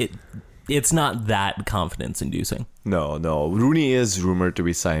 it's not that confidence-inducing. No. Rooney is rumored to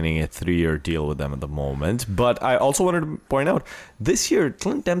be signing a 3-year deal with them at the moment. But I also wanted to point out, this year,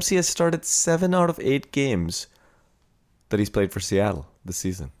 Clint Dempsey has started 7 out of 8 games that he's played for Seattle. this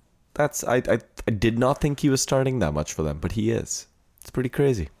season. I did not think he was starting that much for them, but he is. It's pretty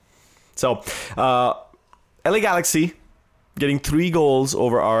crazy. So, LA Galaxy getting 3 goals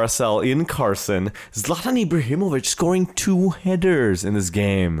over RSL in Carson. Zlatan Ibrahimovic scoring 2 headers in this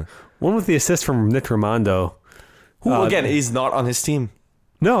game. One with the assist from Nick Raimondo. Who, again, is not on his team.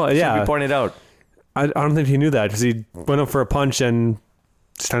 No, yeah. Should be pointed out. I don't think he knew that because he went up for a punch and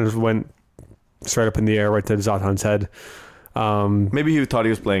just kind of went straight up in the air right to Zlatan's head. Maybe he thought he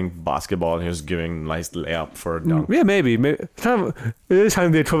was playing basketball and he was giving a nice layup for a dunk. Yeah, maybe. It is kind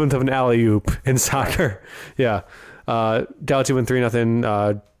of the equivalent of an alley-oop in soccer. Yeah. Galaxy win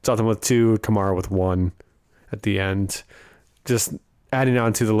 3-0. Zlatan with 2, Kamara with 1 at the end. Just adding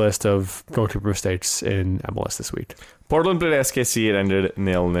on to the list of goalkeeper mistakes in MLS this week. Portland played SKC. It ended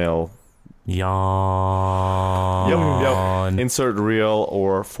 0-0. Yawn. Yep. Insert real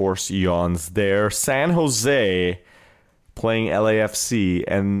or forced yawns there. San Jose playing LAFC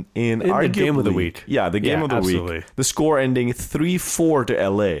and in the game of the week. Yeah, the game of the absolutely. week. The score ending 3-4 to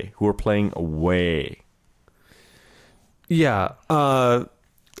LA, who are playing away. Yeah. I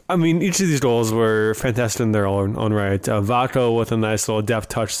mean, each of these goals were fantastic in their own right. Vaco with a nice little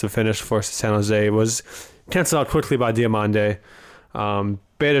deft touch to finish for San Jose was canceled out quickly by Diamande.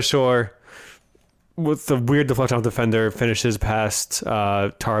 Beitashour with the weird deflection off defender finishes past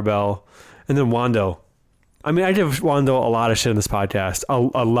Tarbell. And then Wando. I mean, I give Wando a lot of shit in this podcast.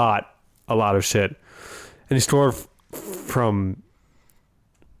 A lot of shit. And he scored from...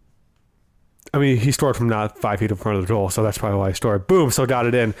 I mean, he scored from not 5 feet in front of the goal, so that's probably why he scored. Boom, so got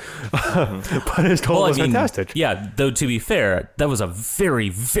it in. But his goal was fantastic. Yeah, though to be fair, that was a very,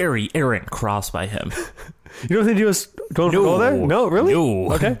 very errant cross by him. You don't think he was going for goal there? No, really?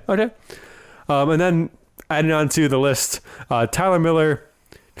 No. Okay. And then adding on to the list, Tyler Miller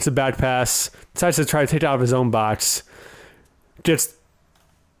gets a bad pass, decides to try to take it out of his own box, gets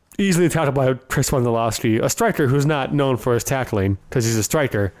easily tackled by Chris Wondolowski, a striker who's not known for his tackling because he's a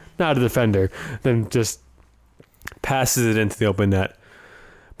striker, not a defender, then just passes it into the open net.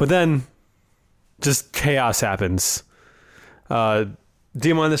 But then just chaos happens.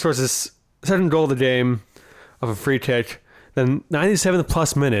 Diamande scores his second goal of the game of a free kick. Then 97th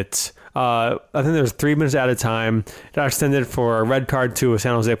plus minutes, I think there was 3 minutes at a time. It got extended for a red card to a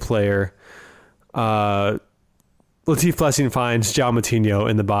San Jose player. Latif Blessing finds João Moutinho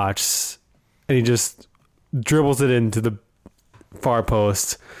in the box, and he just dribbles it into the far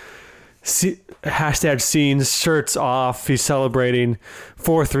post. Hashtag scenes, shirts off. He's celebrating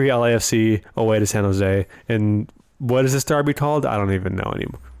 4-3 LAFC away to San Jose. And what is this derby called? I don't even know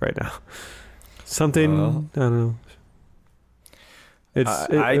anymore right now. Something, I don't know.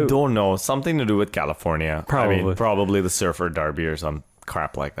 I don't know. Something to do with California. Probably. I mean, probably the Surfer Derby or some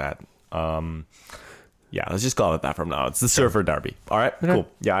crap like that. Yeah, let's just call it that from now. It's the Surfer Derby. All right, cool.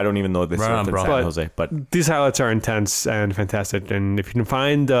 Yeah, I don't even know this in San Jose, but these highlights are intense and fantastic. And if you can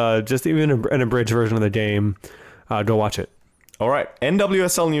find just even an abridged version of the game, go watch it. All right,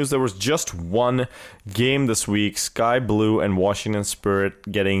 NWSL news. There was just one game this week. Sky Blue and Washington Spirit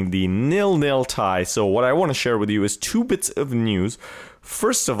getting the 0-0 tie. So what I want to share with you is 2 bits of news.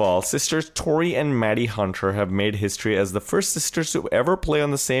 First of all, sisters Tori and Maddie Hunter have made history as the first sisters to ever play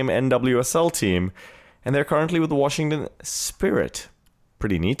on the same NWSL team. And they're currently with the Washington Spirit.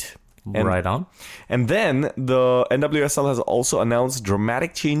 Pretty neat. Right on. And then the NWSL has also announced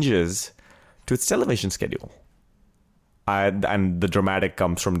dramatic changes to its television schedule. And the dramatic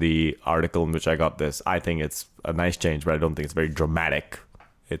comes from the article in which I got this. I think it's a nice change, but I don't think it's very dramatic.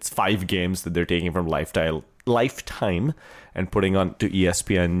 It's 5 games that they're taking from Lifetime and putting on to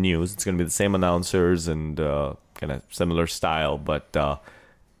ESPN News. It's going to be the same announcers and kind of similar style, but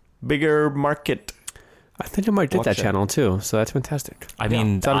bigger market. I think I might get that channel too, so that's fantastic. I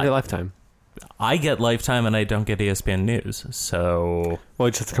mean, it's on Lifetime. I get Lifetime and I don't get ESPN News, so... Well,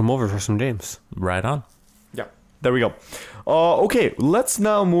 you just have to come over for some games. Right on. Yeah, there we go. Okay, let's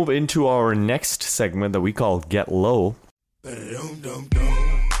now move into our next segment that we call Get Low.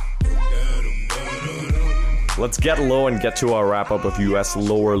 Let's get low and get to our wrap-up of U.S.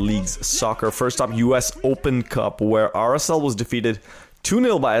 lower leagues soccer. First up, U.S. Open Cup, where RSL was defeated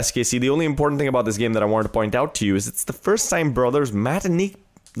 2-0 by SKC. The only important thing about this game that I wanted to point out to you is it's the first time brothers Matt and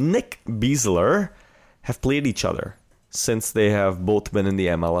Nick Beasler have played each other since they have both been in the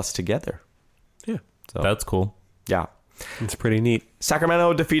MLS together. Yeah. So, that's cool. Yeah. It's pretty neat.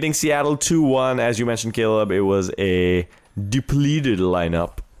 Sacramento defeating Seattle 2-1. As you mentioned, Caleb, it was a depleted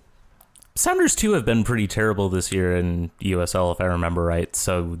lineup. Sounders, too, have been pretty terrible this year in USL, if I remember right,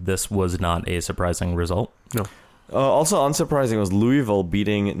 so this was not a surprising result. No. Also unsurprising was Louisville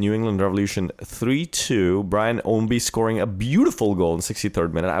beating New England Revolution 3-2. Brian Ownby scoring a beautiful goal in the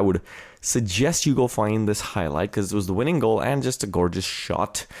 63rd minute. I would suggest you go find this highlight because it was the winning goal and just a gorgeous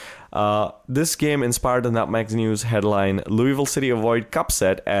shot. This game inspired the Nutmeg News headline, Louisville City avoid cup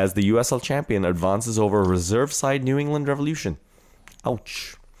set as the USL champion advances over reserve side New England Revolution.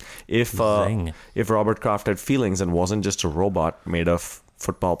 Ouch. If Robert Kraft had feelings and wasn't just a robot made of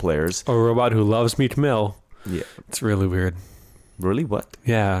football players. A robot who loves Meek Mill. Yeah. It's really weird. Really? What?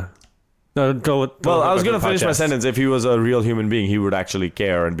 Yeah. No, don't well, I was going to finish my sentence. If he was a real human being, he would actually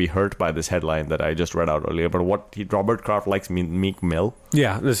care and be hurt by this headline that I just read out earlier. But Robert Kraft likes Meek Mill?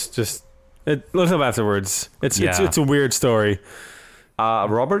 Yeah, this just... Look up afterwards. It's a weird story.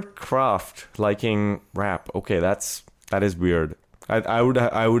 Robert Kraft liking rap. Okay, that is weird. I would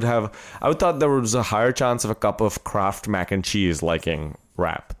thought there was a higher chance of a cup of Kraft mac and cheese liking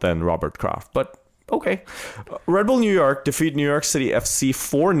rap than Robert Kraft, but okay. Red Bull New York defeat New York City FC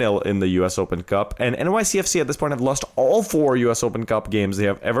 4-0 in the US Open Cup, and NYCFC at this point have lost all 4 US Open Cup games they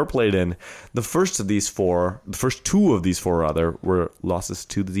have ever played in. The first two of these four were losses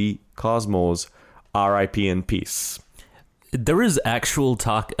to the Cosmos. RIP in peace. There is actual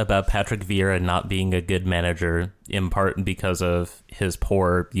talk about Patrick Vieira not being a good manager, in part because of his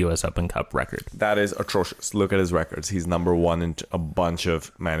poor U.S. Open Cup record. That is atrocious. Look at his records. He's number 1 in a bunch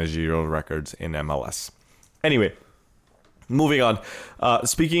of managerial records in MLS. Anyway, moving on.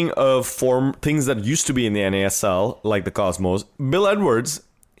 Speaking of things that used to be in the NASL, like the Cosmos, Bill Edwards,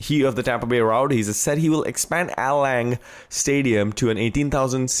 he of the Tampa Bay Rowdies, has said he will expand Al Lang Stadium to an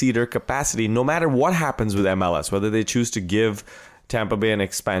 18,000-seater capacity no matter what happens with MLS, whether they choose to give Tampa Bay an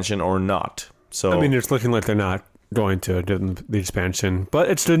expansion or not. So, I mean, it's looking like they're not going to do the expansion,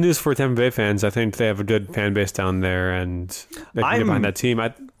 but it's good news for Tampa Bay fans. I think they have a good fan base down there, and they can get behind that team.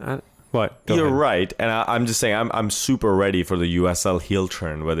 What? You're right, and I'm just saying I'm super ready for the USL heel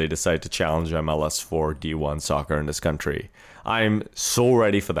turn where they decide to challenge MLS for D1 soccer in this country. I'm so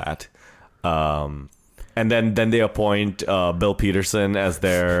ready for that. And then they appoint Bill Peterson as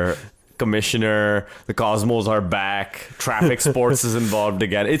their commissioner. The Cosmos are back. Traffic Sports is involved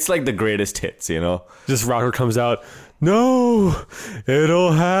again. It's like the greatest hits, you know? Just Rocker comes out, no,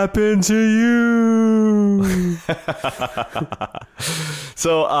 it'll happen to you.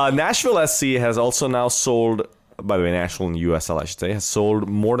 So Nashville SC has also now sold... By the way, Nashville and USL, I should say, has sold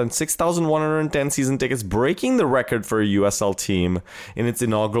more than 6,110 season tickets, breaking the record for a USL team in its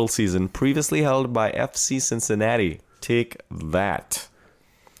inaugural season, previously held by FC Cincinnati. Take that.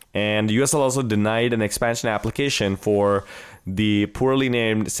 And USL also denied an expansion application for the poorly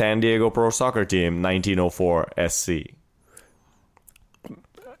named San Diego Pro Soccer Team, 1904 SC.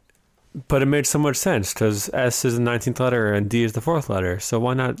 But it made so much sense because S is the 19th letter and D is the 4th letter. So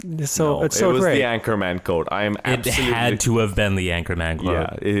why not? It's so great. It was the Anchorman code. It had to have been the Anchorman code.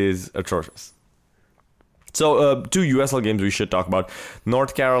 Yeah, it is atrocious. So 2 USL games we should talk about.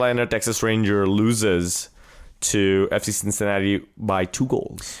 North Carolina Texas Ranger loses to FC Cincinnati by 2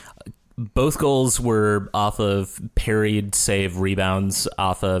 goals. Both goals were off of parried save rebounds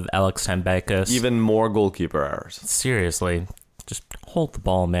off of Alex Tambakis. Even more goalkeeper errors. Seriously. Just hold the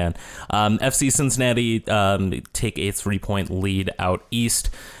ball, man. FC Cincinnati take a 3-point lead out east.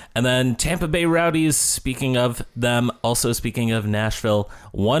 And then Tampa Bay Rowdies, speaking of them, also speaking of Nashville,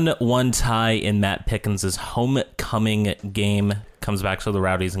 1-1 tie in Matt Pickens' homecoming game. Comes back to the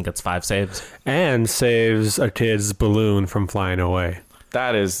Rowdies and gets 5 saves. And saves a kid's balloon from flying away.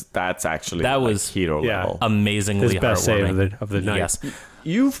 That's actually was hero level. Amazingly his best heartwarming. save of the night. Yes.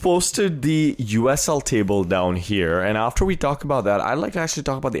 You've posted the USL table down here, and after we talk about that, I'd like to actually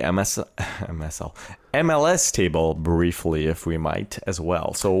talk about the MLS table briefly, if we might, as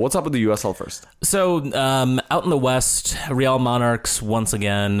well. So what's up with the USL first? So out in the West, Real Monarchs once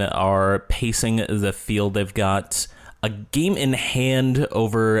again are pacing the field. They've got a game in hand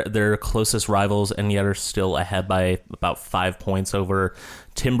over their closest rivals, and yet are still ahead by about 5 points over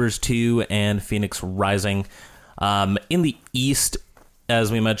Timbers 2 and Phoenix Rising. In the East,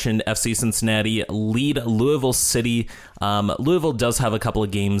 as we mentioned, FC Cincinnati lead Louisville City. Louisville does have a couple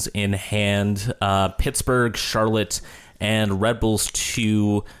of games in hand. Pittsburgh, Charlotte, and Red Bulls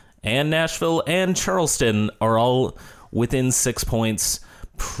 2, and Nashville and Charleston are all within 6 points.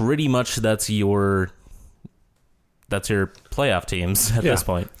 Pretty much that's your playoff teams at this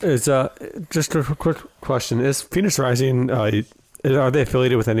point. It's just a quick question: is Phoenix Rising are they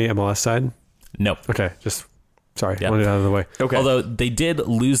affiliated with any MLS side? No. Okay, just sorry, Yeah. wanted it out of the way. Okay. Although they did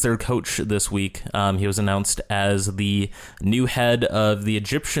lose their coach this week. He was announced as the new head of the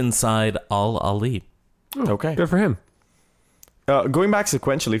Egyptian side, Al Ali. Okay. Good for him. Going back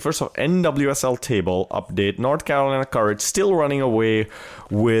sequentially, first off, NWSL table update. North Carolina Courage still running away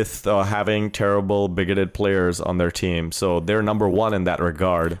with having terrible, bigoted players on their team. So they're number one in that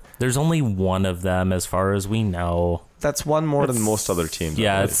regard. There's only one of them as far as we know. That's one more than most other teams.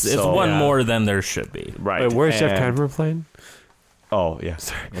 Yeah, it's one more than there should be. Right. Wait, where's Jeff Canver playing? Oh, yeah.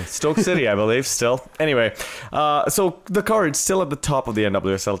 Sorry. Stoke City, I believe, still. Anyway, so the Courage still at the top of the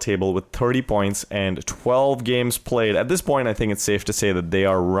NWSL table with 30 points and 12 games played. At this point, I think it's safe to say that they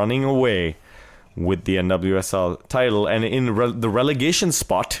are running away with the NWSL title. And in the relegation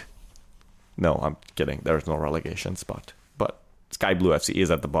spot... No, I'm kidding. There's no relegation spot. But Sky Blue FC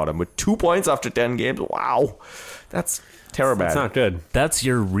is at the bottom with 2 points after 10 games. Wow. That's terrible. That's not good. That's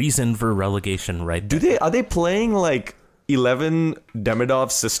your reason for relegation, right there. Are they playing like 11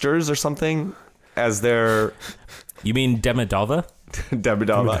 Demidov sisters or something as their... You mean Demidova?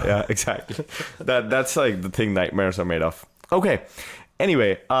 Demidova, yeah, exactly. That's like the thing nightmares are made of. Okay.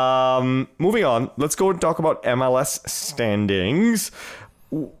 Anyway, moving on. Let's go and talk about MLS standings.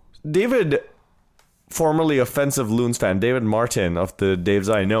 David, formerly offensive Loons fan, David Martin of the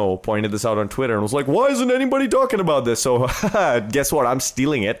Daves I Know, pointed this out on Twitter and was like, why isn't anybody talking about this? So guess what? I'm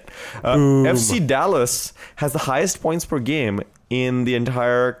stealing it. FC Dallas has the highest points per game in the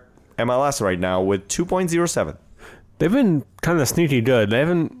entire MLS right now with 2.07. They've been kind of sneaky good. They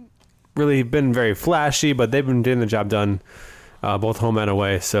haven't really been very flashy, but they've been getting the job done both home and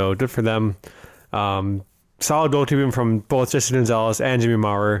away. So good for them. Solid goalkeeping from both Jesse Gonzalez and Jimmy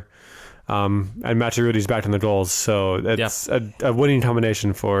Maurer. And Matthew Rudy's back in the goals, so it's a winning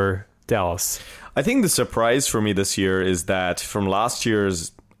combination for Dallas. I think the surprise for me this year is that from last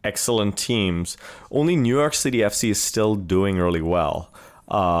year's excellent teams, only New York City FC is still doing really well.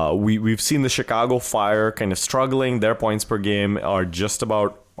 We've seen the Chicago Fire kind of struggling. Their points per game are just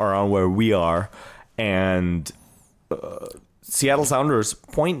about around where we are. And Seattle Sounders,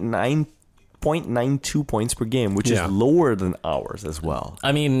 0.92 points per game, which is lower than ours as well.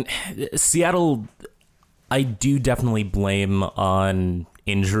 I mean, Seattle, I do definitely blame on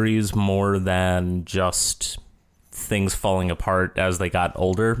injuries more than just things falling apart as they got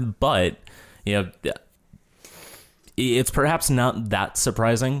older. But, you know, it's perhaps not that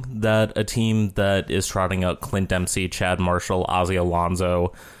surprising that a team that is trotting out Clint Dempsey, Chad Marshall, Ozzy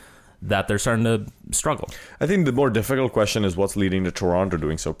Alonso, that they're starting to struggle. I think the more difficult question is what's leading to Toronto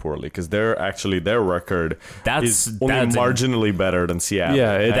doing so poorly, because their record is only marginally better than Seattle.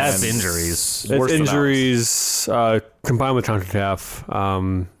 Yeah, that's injuries. It's injuries combined with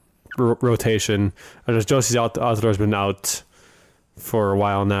CONCACAF rotation. Josie's Altidore been out for a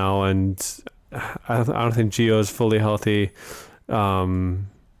while now, and I don't think Gio is fully healthy. I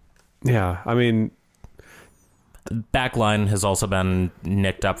mean, backline has also been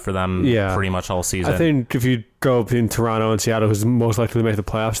nicked up for them pretty much all season. I think if you go between Toronto and Seattle, who's most likely to make the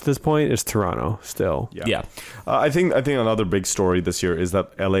playoffs at this point, it's Toronto still. Yeah. I think another big story this year is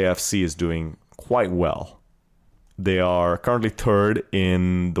that LAFC is doing quite well. They are currently third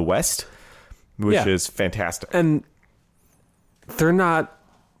in the West, which is fantastic. And they're not...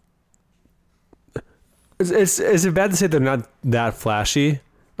 Is it bad to say they're not that flashy?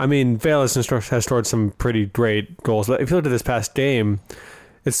 I mean, Vale has scored some pretty great goals. If you look at this past game,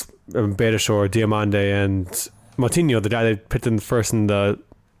 it's Beitashour, Diamande, and Moutinho, the guy they picked in first in the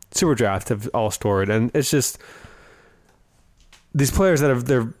Super Draft, have all scored. And it's just these players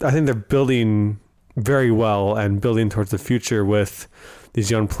that I think they're building very well and building towards the future with these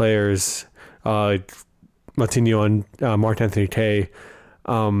young players, Moutinho and Mark Anthony Kaye.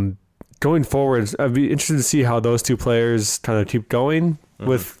 Going forward, I'd be interested to see how those two players kind of keep going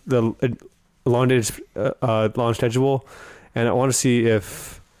with the launch schedule, and I want to see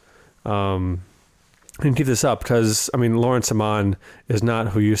if we can keep this up, because I mean Lawrence Amon is not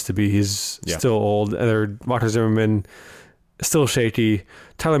who he used to be. He's still old, and Walker Zimmerman still shaky.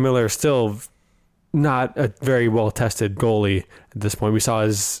 Tyler Miller still not a very well tested goalie at this point. We saw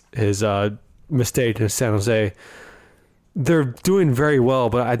his mistake in San Jose. They're doing very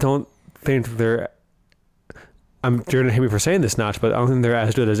well, but I don't think they're... you're going to hate me for saying this, Notch, but I don't think they're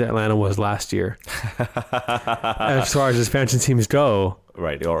as good as Atlanta was last year. As far as expansion teams go.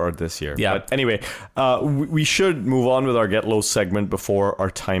 Right, or this year. Yeah. But anyway, we should move on with our Get Low segment before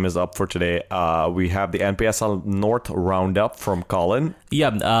our time is up for today. We have the NPSL North Roundup from Colin.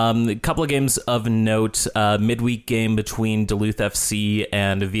 Yeah, a couple of games of note. Midweek game between Duluth FC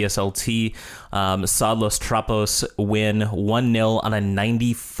and VSLT. Saw Los Trapos win 1-0 on a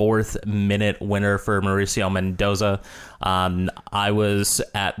 94th minute winner for Mauricio Mendoza. I was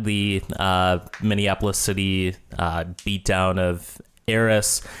at the Minneapolis City beatdown of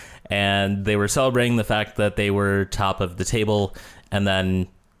Eris, and they were celebrating the fact that they were top of the table. And then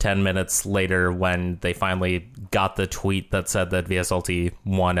 10 minutes later, when they finally got the tweet that said that VSLT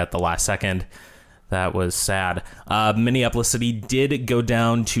won at the last second, that was sad. Minneapolis City did go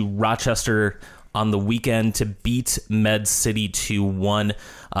down to Rochester on the weekend to beat Med City 2-1.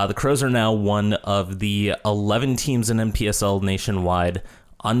 The Crows are now one of the 11 teams in NPSL nationwide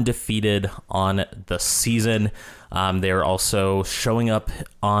undefeated on the season. They are also showing up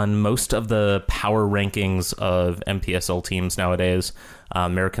on most of the power rankings of NPSL teams nowadays.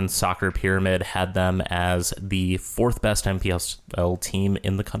 American Soccer Pyramid had them as the 4th best NPSL team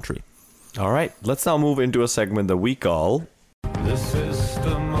in the country. All right, let's now move into a segment that we call The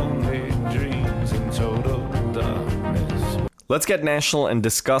System Only Dreams in Total Darkness. Let's Get National and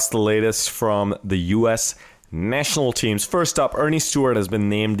discuss the latest from the U.S. national teams. First up, Ernie Stewart has been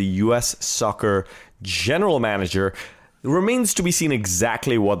named the U.S. Soccer General Manager. It remains to be seen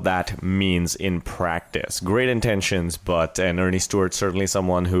exactly what that means in practice. Great intentions, and Ernie Stewart certainly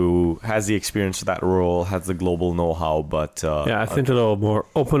someone who has the experience for that role, has the global know-how, but... I think it'll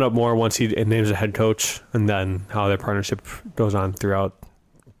open up more once he names a head coach, and then how their partnership goes on throughout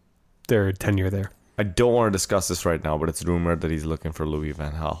their tenure there. I don't want to discuss this right now, but it's rumored that he's looking for Louis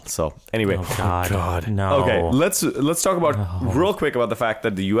van Gaal. So anyway, God, no. Okay, let's talk about real quick about the fact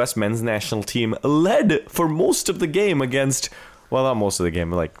that the U.S. men's national team led for most of the game against, well, not most of the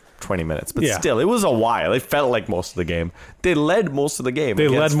game, like 20 minutes, but still, it was a while. It felt like most of the game. They led most of the game. They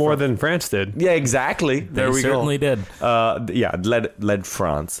led more than France did. Yeah, exactly. There we certainly go. did. Led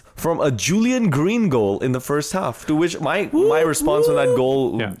France from a Julian Green goal in the first half. To which my response on that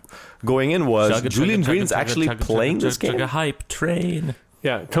goal going in was Julian Green's actually playing this game. A hype train.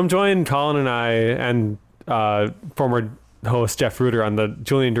 Yeah, come join Colin and I and former host Jeff Reuter on the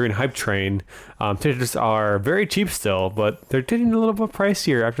Julian Green hype train. Tickets are very cheap still, but they're getting a little bit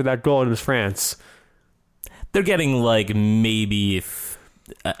pricier after that goal against France. They're getting like maybe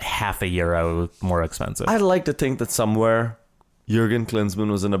half a euro more expensive. I'd like to think that somewhere Jurgen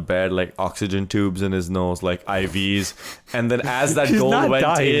Klinsmann was in a bed, like oxygen tubes in his nose, like IVs. And then as that goal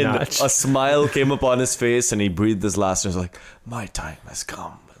went in, a smile came upon his face and he breathed his last and was like, my time has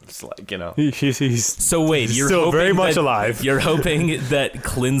come. It's like, you know. He's so wait, you're still very much alive. You're hoping that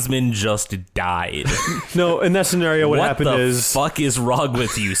Klinsmann just died. No, in that scenario, what happened is... What the fuck is wrong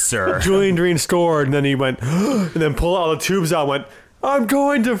with you, sir? Julian Green scored, and then he went, and then pulled all the tubes out and went, I'm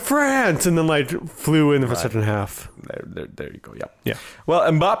going to France, and then like flew in for second half. There you go, Yeah. Well,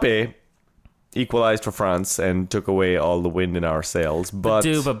 Mbappe equalized for France and took away all the wind in our sails, but...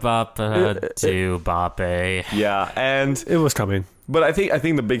 Mbappe. Yeah, and... It was coming. But I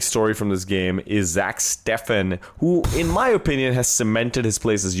think the big story from this game is Zach Steffen, who, in my opinion, has cemented his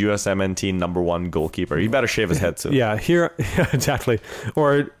place as USMNT #1 goalkeeper. He better shave his head soon. Yeah, exactly.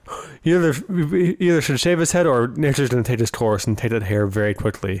 Or either should shave his head, or nature's going to take his course and take that hair very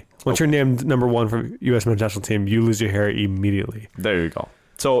quickly. Once you're named #1 for U.S. men's national team, you lose your hair immediately. There you go.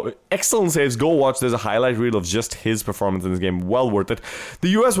 So, excellent saves. Go watch. There's a highlight reel of just his performance in this game. Well worth it. The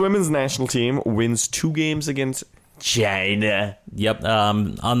U.S. women's national team wins 2 games against China. Yep.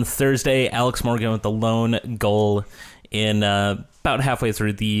 On Thursday, Alex Morgan with the lone goal in about halfway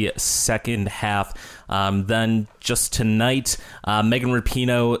through the second half. Then just tonight, Megan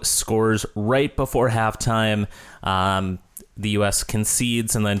Rapinoe scores right before halftime. The U.S.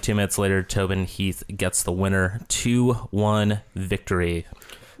 concedes, and then 2 minutes later, Tobin Heath gets the winner. 2-1 victory.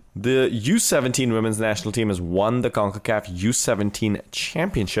 The U17 women's national team has won the CONCACAF U17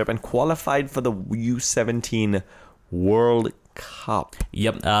 championship and qualified for the U17 World Cup.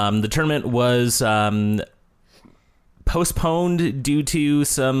 Yep. The tournament was postponed due to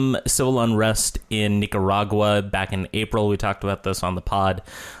some civil unrest in Nicaragua back in April. We talked about this on the pod.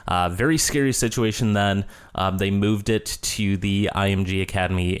 Very scary situation then. They moved it to the IMG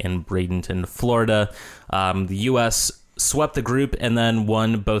Academy in Bradenton, Florida. The U.S. swept the group and then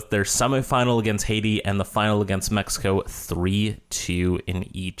won both their semifinal against Haiti and the final against Mexico 3-2 in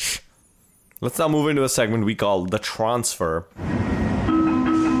each. Let's now move into a segment we call The Transfer.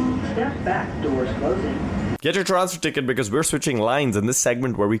 Step back, doors closing. Get your transfer ticket because we're switching lines in this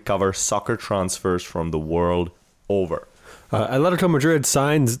segment where we cover soccer transfers from the world over. Atletico Madrid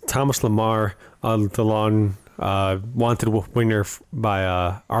signed Thomas Lemar, the long wanted winger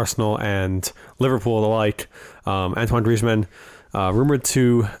by Arsenal and Liverpool alike. Antoine Griezmann, rumored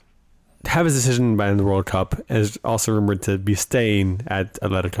to have his decision by the World Cup, is also rumored to be staying at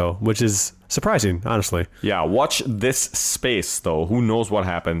Atletico, which is surprising, honestly. Yeah, watch this space, though. Who knows what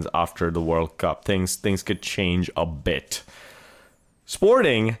happens after the World Cup? Things could change a bit.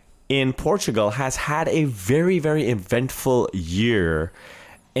 Sporting in Portugal has had a very, very eventful year.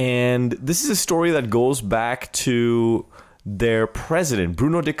 And this is a story that goes back to their president,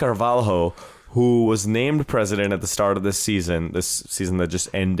 Bruno de Carvalho, who was named president at the start of this season that just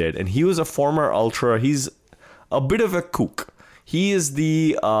ended. And he was a former Ultra. He's a bit of a kook. He is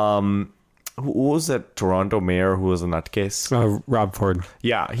the, who was that Toronto mayor who was a nutcase? Rob Ford.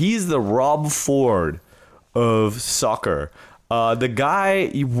 Yeah, he's the Rob Ford of soccer. The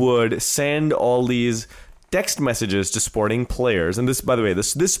guy would send all these text messages to sporting players, and this, by the way,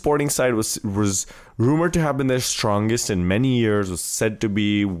 this sporting side was rumored to have been their strongest in many years. Was said to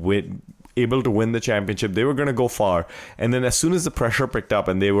be able to win the championship. They were going to go far, and then as soon as the pressure picked up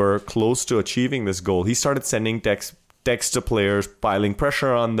and they were close to achieving this goal, he started sending text to players, piling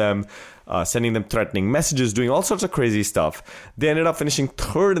pressure on them, sending them threatening messages, doing all sorts of crazy stuff. They ended up finishing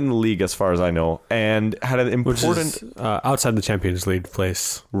third in the league, as far as I know, and had an important... Which is, outside the Champions League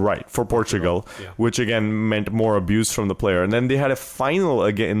place. Right, for Portugal, which again meant more abuse from the player. And then they had a final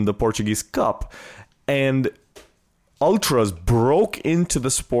again in the Portuguese Cup, and Ultras broke into the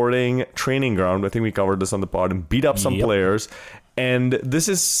Sporting training ground. I think we covered this on the pod, and beat up some players. And this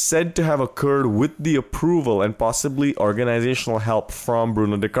is said to have occurred with the approval and possibly organizational help from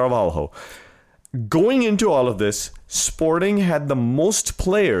Bruno de Carvalho. Going into all of this, Sporting had the most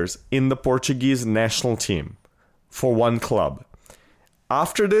players in the Portuguese national team for one club.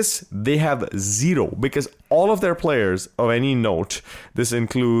 After this, they have zero, because all of their players of any note, this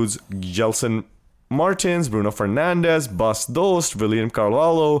includes Gelson Martins, Bruno Fernandes, Bas Dost, William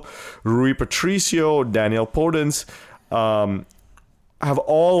Carvalho, Rui Patricio, Daniel Podence, have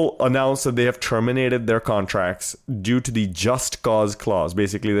all announced that they have terminated their contracts due to the just cause clause.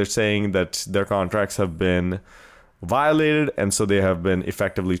 Basically, they're saying that their contracts have been violated, and so they have been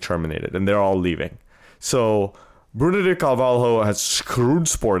effectively terminated, and they're all leaving. So Bruno de Carvalho has screwed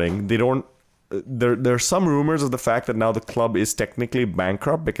Sporting. They don't. There are some rumors of the fact that now the club is technically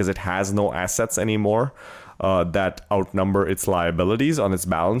bankrupt because it has no assets anymore that outnumber its liabilities on its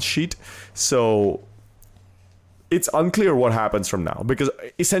balance sheet. So it's unclear what happens from now, because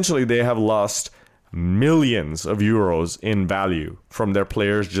essentially they have lost millions of euros in value from their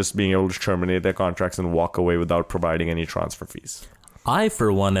players just being able to terminate their contracts and walk away without providing any transfer fees. I,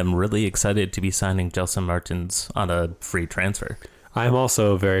 for one, am really excited to be signing Gelson Martins on a free transfer. I'm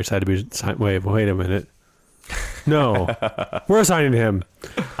also very excited to be... Wait a minute. No. We're signing him.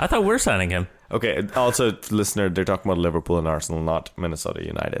 I thought we're signing him. Okay, also, listener, they're talking about Liverpool and Arsenal, not Minnesota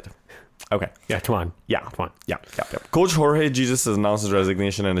United. Okay. Yeah, come on. Yeah. Come on. Yeah. Coach Jorge Jesus has announced his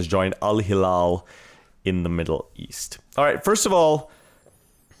resignation and has joined Al Hilal in the Middle East. All right, first of all,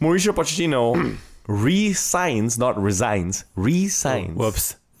 Mauricio Pochettino re-signs, not resigns, re-signs.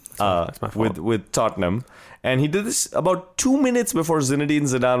 Whoops. That's my fault. With Tottenham. And he did this about 2 minutes before Zinedine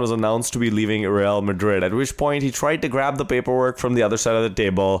Zidane was announced to be leaving Real Madrid, at which point he tried to grab the paperwork from the other side of the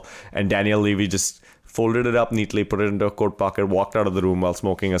table, and Daniel Levy just folded it up neatly, put it into a coat pocket, walked out of the room while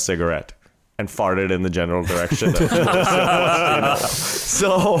smoking a cigarette, and farted in the general direction.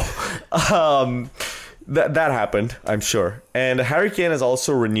 So that happened, I'm sure. And Harry Kane has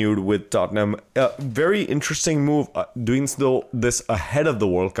also renewed with Tottenham. Very interesting move, doing this ahead of the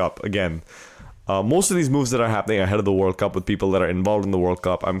World Cup again. Most of these moves that are happening ahead of the World Cup with people that are involved in the World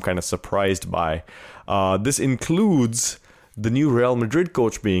Cup, I'm kind of surprised by. This includes the new Real Madrid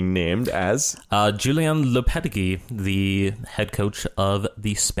coach being named as... Julian Lopetegui, the head coach of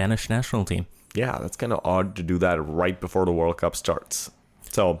the Spanish national team. Yeah, that's kind of odd to do that right before the World Cup starts.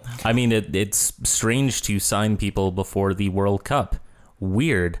 So, I mean, it's strange to sign people before the World Cup.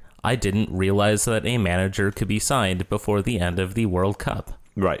 Weird. I didn't realize that a manager could be signed before the end of the World Cup.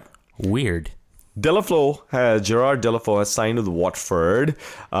 Right. Weird. Gerard Delafeu has signed with Watford.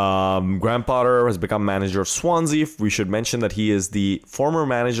 Graham Potter has become manager of Swansea. We should mention that he is the former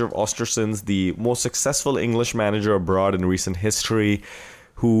manager of Östersund, the most successful English manager abroad in recent history,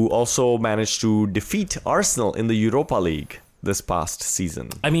 who also managed to defeat Arsenal in the Europa League this past season.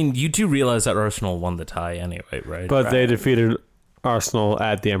 I mean, you do realize that Arsenal won the tie anyway, right? But they defeated Arsenal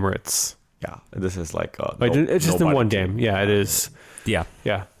at the Emirates. Yeah, this is like... it's just in one game. Yeah, it is. Yeah.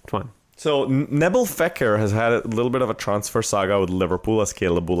 Yeah, come on. So, Nabil Fekir has had a little bit of a transfer saga with Liverpool, as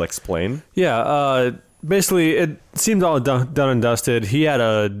Caleb will explain. Yeah, basically, it seemed all done and dusted. He had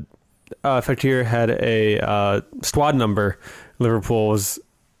Fekir had a squad number. Liverpool was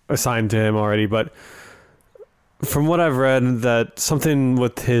assigned to him already, but from what I've read, that something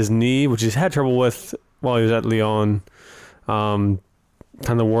with his knee, which he's had trouble with while he was at Lyon, kind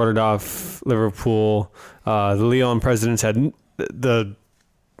of warded off Liverpool. The Lyon president said the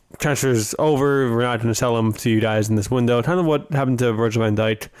transfer's over. We're not going to sell him to you guys in this window. Kind of what happened to Virgil van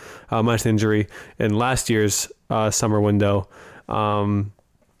Dijk, minus the injury in last year's summer window.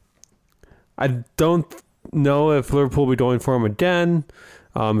 I don't know if Liverpool will be going for him again.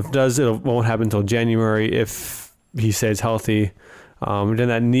 If it does, it won't happen until January if he stays healthy. Then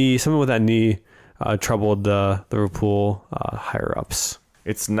that knee, something with that knee, troubled the Liverpool higher ups.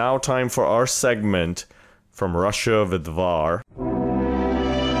 It's now time for our segment from Russia with VAR.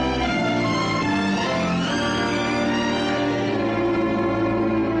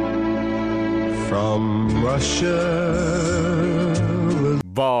 From Russia with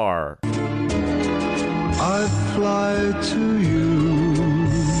VAR. I fly to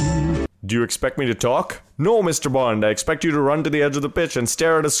you. Do you expect me to talk? No, Mr. Bond. I expect you to run to the edge of the pitch and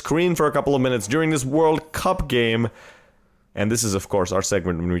stare at a screen for a couple of minutes during this World Cup game. And this is, of course, our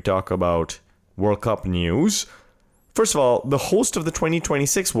segment when we talk about World Cup news. First of all, the host of the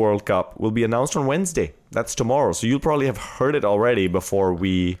 2026 World Cup will be announced on Wednesday. That's tomorrow. So you'll probably have heard it already before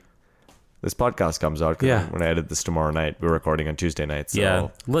this podcast comes out. Yeah. When I edit this tomorrow night, we're recording on Tuesday night. So. Yeah.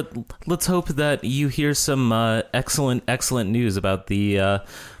 Let's hope that you hear some excellent news about the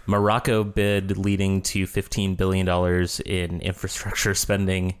Morocco bid leading to $15 billion in infrastructure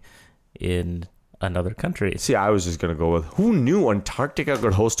spending in another country. See, I was just going to go with, who knew Antarctica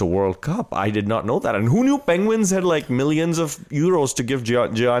could host a World Cup? I did not know that. And who knew Penguins had like millions of euros to give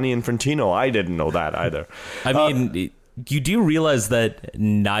Gianni Infantino? I didn't know that either. I mean, you do realize that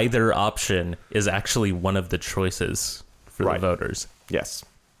neither option is actually one of the choices for the voters. Yes,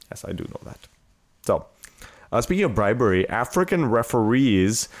 I do know that. So, speaking of bribery, African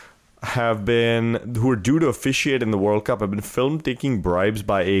referees who are due to officiate in the World Cup have been filmed taking bribes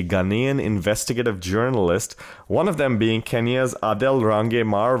by a Ghanaian investigative journalist, one of them being Kenya's Adel Range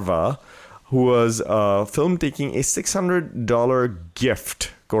Marva, who was filmed taking a $600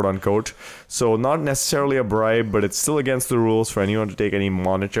 gift, quote unquote. So not necessarily a bribe, but it's still against the rules for anyone to take any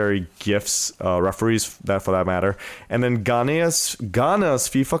monetary gifts, referees that for that matter. And then Ghana's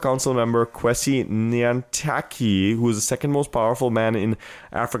FIFA Council member Kwesi Nyantakyi, who is the second most powerful man in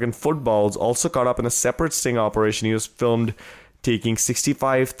African football, is also caught up in a separate sting operation. He was filmed taking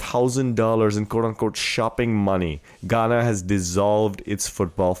 $65,000 in quote unquote shopping money. Ghana has dissolved its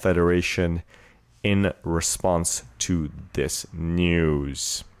football federation in response to this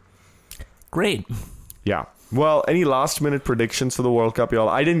news. Great. Yeah. Well, any last minute predictions for the World Cup, y'all?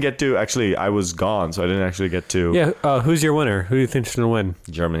 I didn't get to, actually, I was gone, so I didn't actually get to. Yeah, who's your winner? Who do you think's going to win?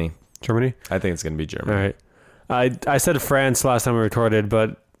 Germany. Germany? I think it's going to be Germany. All right. I said France last time we recorded,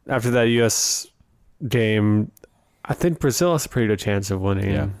 but after that U.S. game, I think Brazil has a pretty good chance of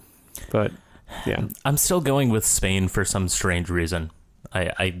winning. Yeah. But, yeah. I'm still going with Spain for some strange reason.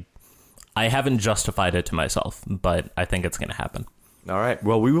 I haven't justified it to myself, but I think it's going to happen. All right.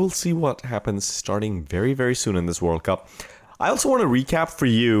 Well, we will see what happens starting very, very soon in this World Cup. I also want to recap for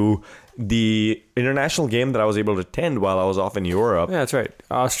you the international game that I was able to attend while I was off in Europe. Yeah, that's right.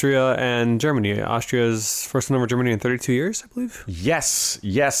 Austria and Germany. Austria's first win over Germany in 32 years, I believe. Yes.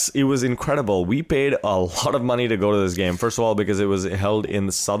 It was incredible. We paid a lot of money to go to this game. First of all, because it was held in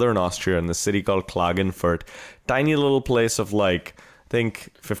southern Austria in the city called Klagenfurt. Tiny little place of like, I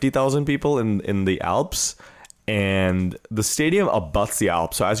think 50,000 people in the Alps, and the stadium abuts the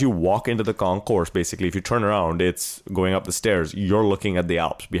Alps. So as you walk into the concourse, basically, if you turn around, it's going up the stairs. You're looking at the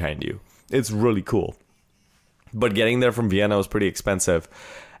Alps behind you. It's really cool. But getting there from Vienna was pretty expensive.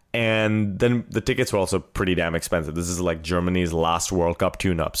 And then the tickets were also pretty damn expensive. This is like Germany's last World Cup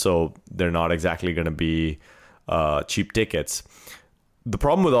tune-up, so they're not exactly going to be cheap tickets. The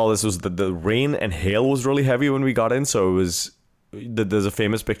problem with all this was that the rain and hail was really heavy when we got in, so it was... There's a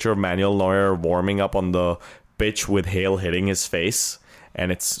famous picture of Manuel Neuer warming up on the pitch with hail hitting his face, and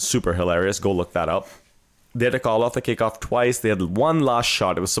it's super hilarious. Go look that up. They had to call off the kickoff twice. They had one last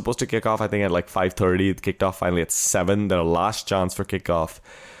shot. It was supposed to kick off, I think, at like 5:30. It kicked off finally at 7. Their last chance for kickoff.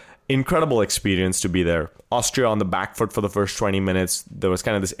 Incredible experience to be there. Austria on the back foot for the first 20 minutes. There was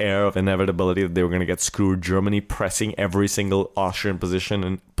kind of this air of inevitability that they were going to get screwed. Germany pressing every single Austrian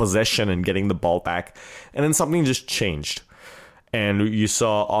possession and getting the ball back. And then something just changed. And you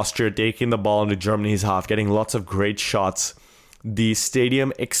saw Austria taking the ball into Germany's half, getting lots of great shots. The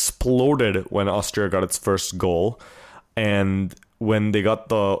stadium exploded when Austria got its first goal. And when they got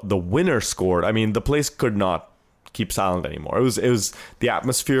the winner scored, I mean, the place could not keep silent anymore. It was the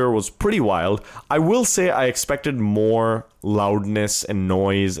atmosphere was pretty wild. I will say I expected more loudness and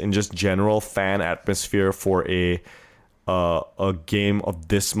noise and just general fan atmosphere for a game of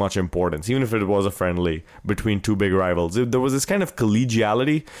this much importance, even if it was a friendly between two big rivals. There was this kind of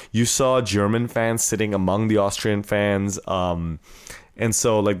collegiality. You saw German fans sitting among the Austrian fans, and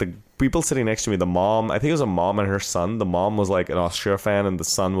so like the people sitting next to me, the mom, I think it was a mom and her son. The mom was like an Austria fan and the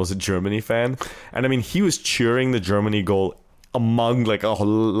son was a Germany fan, and I mean he was cheering the Germany goal among like a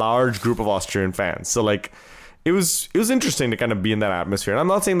large group of Austrian fans. So like it was interesting to kind of be in that atmosphere. And I'm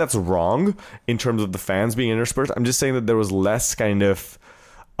not saying that's wrong in terms of the fans being interspersed. I'm just saying that there was less kind of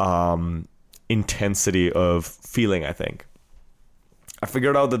intensity of feeling, I think. I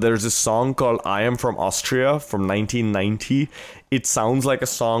figured out that there's this song called I Am From Austria from 1990. It sounds like a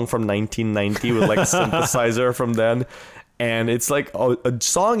song from 1990 with like a synthesizer from then. And it's like a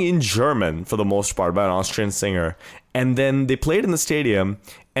song in German for the most part by an Austrian singer. And then they play it in the stadium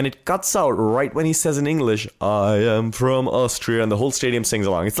and it cuts out right when he says in English, I am from Austria. And the whole stadium sings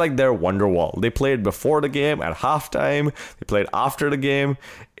along. It's like their Wonderwall. They play it before the game, at halftime. They play it after the game.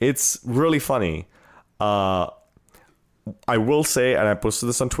 It's really funny. I will say, and I posted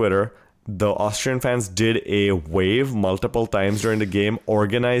this on Twitter, the Austrian fans did a wave multiple times during the game,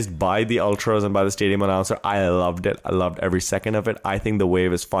 organized by the Ultras and by the stadium announcer. I loved it. I loved every second of it. I think the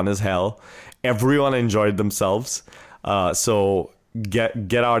wave is fun as hell. Everyone enjoyed themselves. So get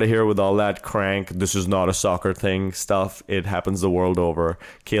out of here with all that crank. This is not a soccer thing stuff. It happens the world over.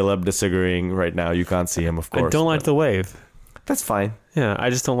 Caleb disagreeing right now. You can't see him, of course. I don't like the wave. That's fine. Yeah, I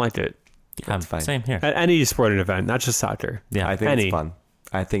just don't like it. That's fine. Same here. At any sporting event, not just soccer. Yeah, I think it's fun.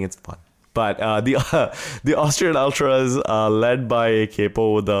 I think it's fun. But the Austrian Ultras, led by a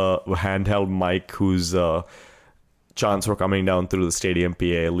capo with a handheld mic, whose chants were coming down through the stadium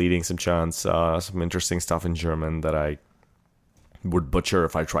PA, leading some chants, some interesting stuff in German that I would butcher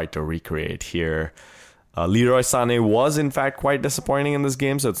if I tried to recreate here. Leroy Sané was, in fact, quite disappointing in this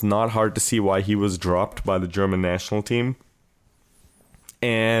game, so it's not hard to see why he was dropped by the German national team.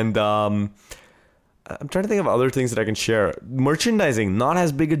 And I'm trying to think of other things that I can share. Merchandising, not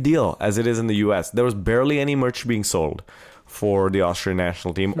as big a deal as it is in the US. There was barely any merch being sold for the Austrian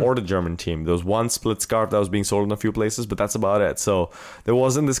national team or the German team. There was one split scarf that was being sold in a few places, but that's about it. So there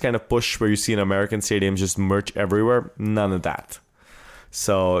wasn't this kind of push where you see in American stadiums just merch everywhere. None of that.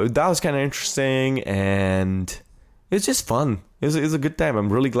 So that was kind of interesting, and it was just fun. It was a good time.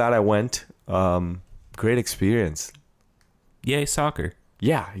 I'm really glad I went. Great experience. Yay, soccer.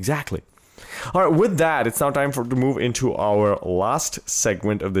 Yeah, exactly. All right, with that, it's now time to move into our last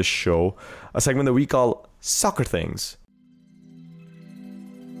segment of this show, a segment that we call Soccer Things.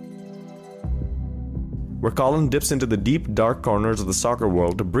 Where Colin dips into the deep, dark corners of the soccer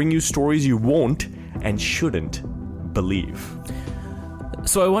world to bring you stories you won't and shouldn't believe.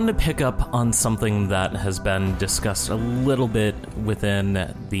 So I wanted to pick up on something that has been discussed a little bit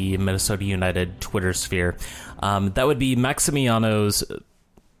within the Minnesota United Twitter sphere. That would be Maximiano's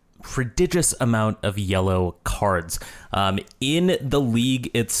prodigious amount of yellow cards. In the league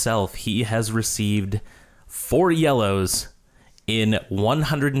itself, he has received 4 yellows in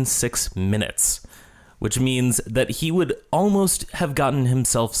 106 minutes, which means that he would almost have gotten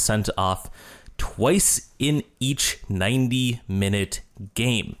himself sent off twice in each 90-minute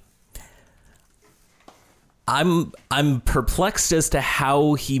game. I'm perplexed as to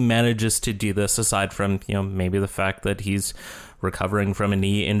how he manages to do this, aside from, maybe the fact that he's recovering from a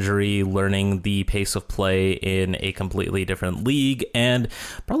knee injury, learning the pace of play in a completely different league, and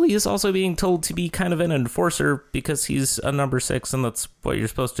probably is also being told to be kind of an enforcer because he's a number 6 and that's what you're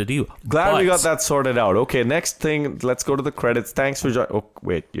supposed to do. Glad we got that sorted out. Okay, next thing, let's go to the credits. Thanks for joining. Oh,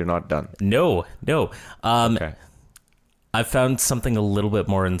 wait, you're not done. No. Okay. I found something a little bit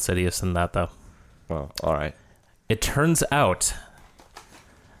more insidious than that, though. Well, all right. It turns out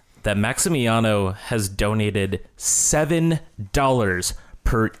that Maximiano has donated $7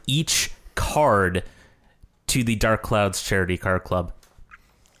 per each card to the Dark Clouds Charity Card Club.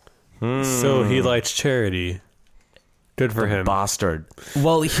 So he likes charity. Good for him. Bastard.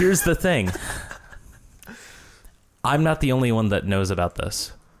 Well, here's the thing. I'm not the only one that knows about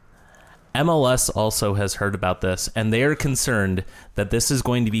this. MLS also has heard about this, and they are concerned that this is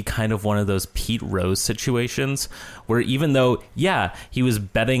going to be kind of one of those Pete Rose situations where even though, he was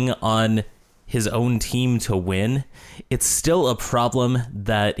betting on his own team to win, it's still a problem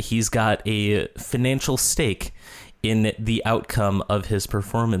that he's got a financial stake in the outcome of his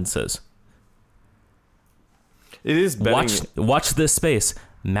performances. It is betting. Watch this space.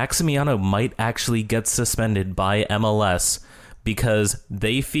 Maximiano might actually get suspended by MLS because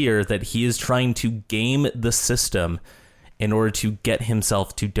they fear that he is trying to game the system in order to get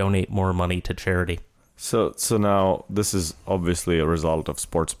himself to donate more money to charity. So now this is obviously a result of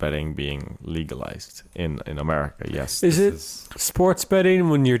sports betting being legalized in America. Yes. Is it sports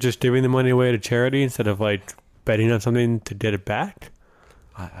betting when you're just giving the money away to charity instead of like betting on something to get it back?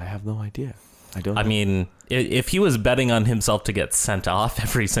 I have no idea. I don't know. I mean, if he was betting on himself to get sent off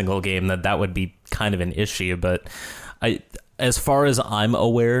every single game, that would be kind of an issue. But as far as I'm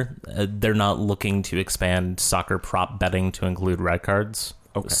aware, they're not looking to expand soccer prop betting to include red cards.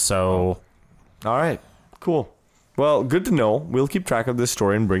 Okay. So, all right, cool. Well, good to know. We'll keep track of this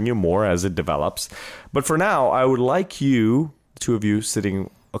story and bring you more as it develops. But for now, I would like you, the two of you sitting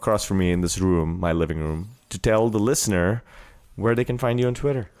across from me in this room, my living room, to tell the listener where they can find you on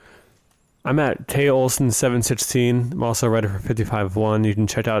Twitter. I'm at TayOlson716. I'm also a writer for 55.1. You can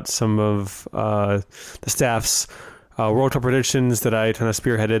check out some of the staff's World Cup predictions that I kind of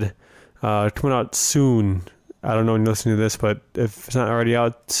spearheaded. Coming out soon. I don't know when you're listening to this, but if it's not already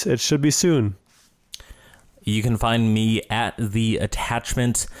out, it should be soon. you can find me at The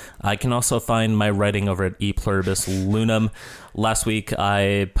Attachment. I can also find my writing over at E Pluribus Lunam. Last week,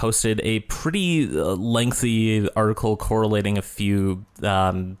 I posted a pretty lengthy article correlating a few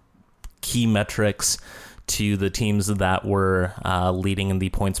key metrics to the teams that were leading in the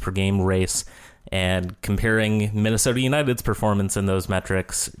points per game race and comparing Minnesota United's performance in those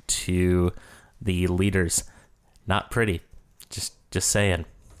metrics to the leaders. Not pretty. Just saying.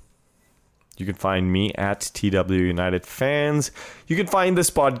 You can find me at TW United Fans. You can find this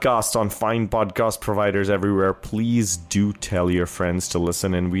podcast on fine podcast providers everywhere. Please do tell your friends to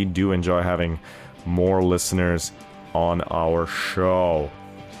listen, and we do enjoy having more listeners on our show.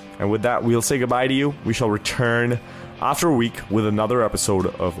 And with that, we'll say goodbye to you. We shall return after a week with another episode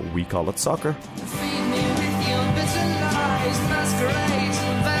of We Call It Soccer.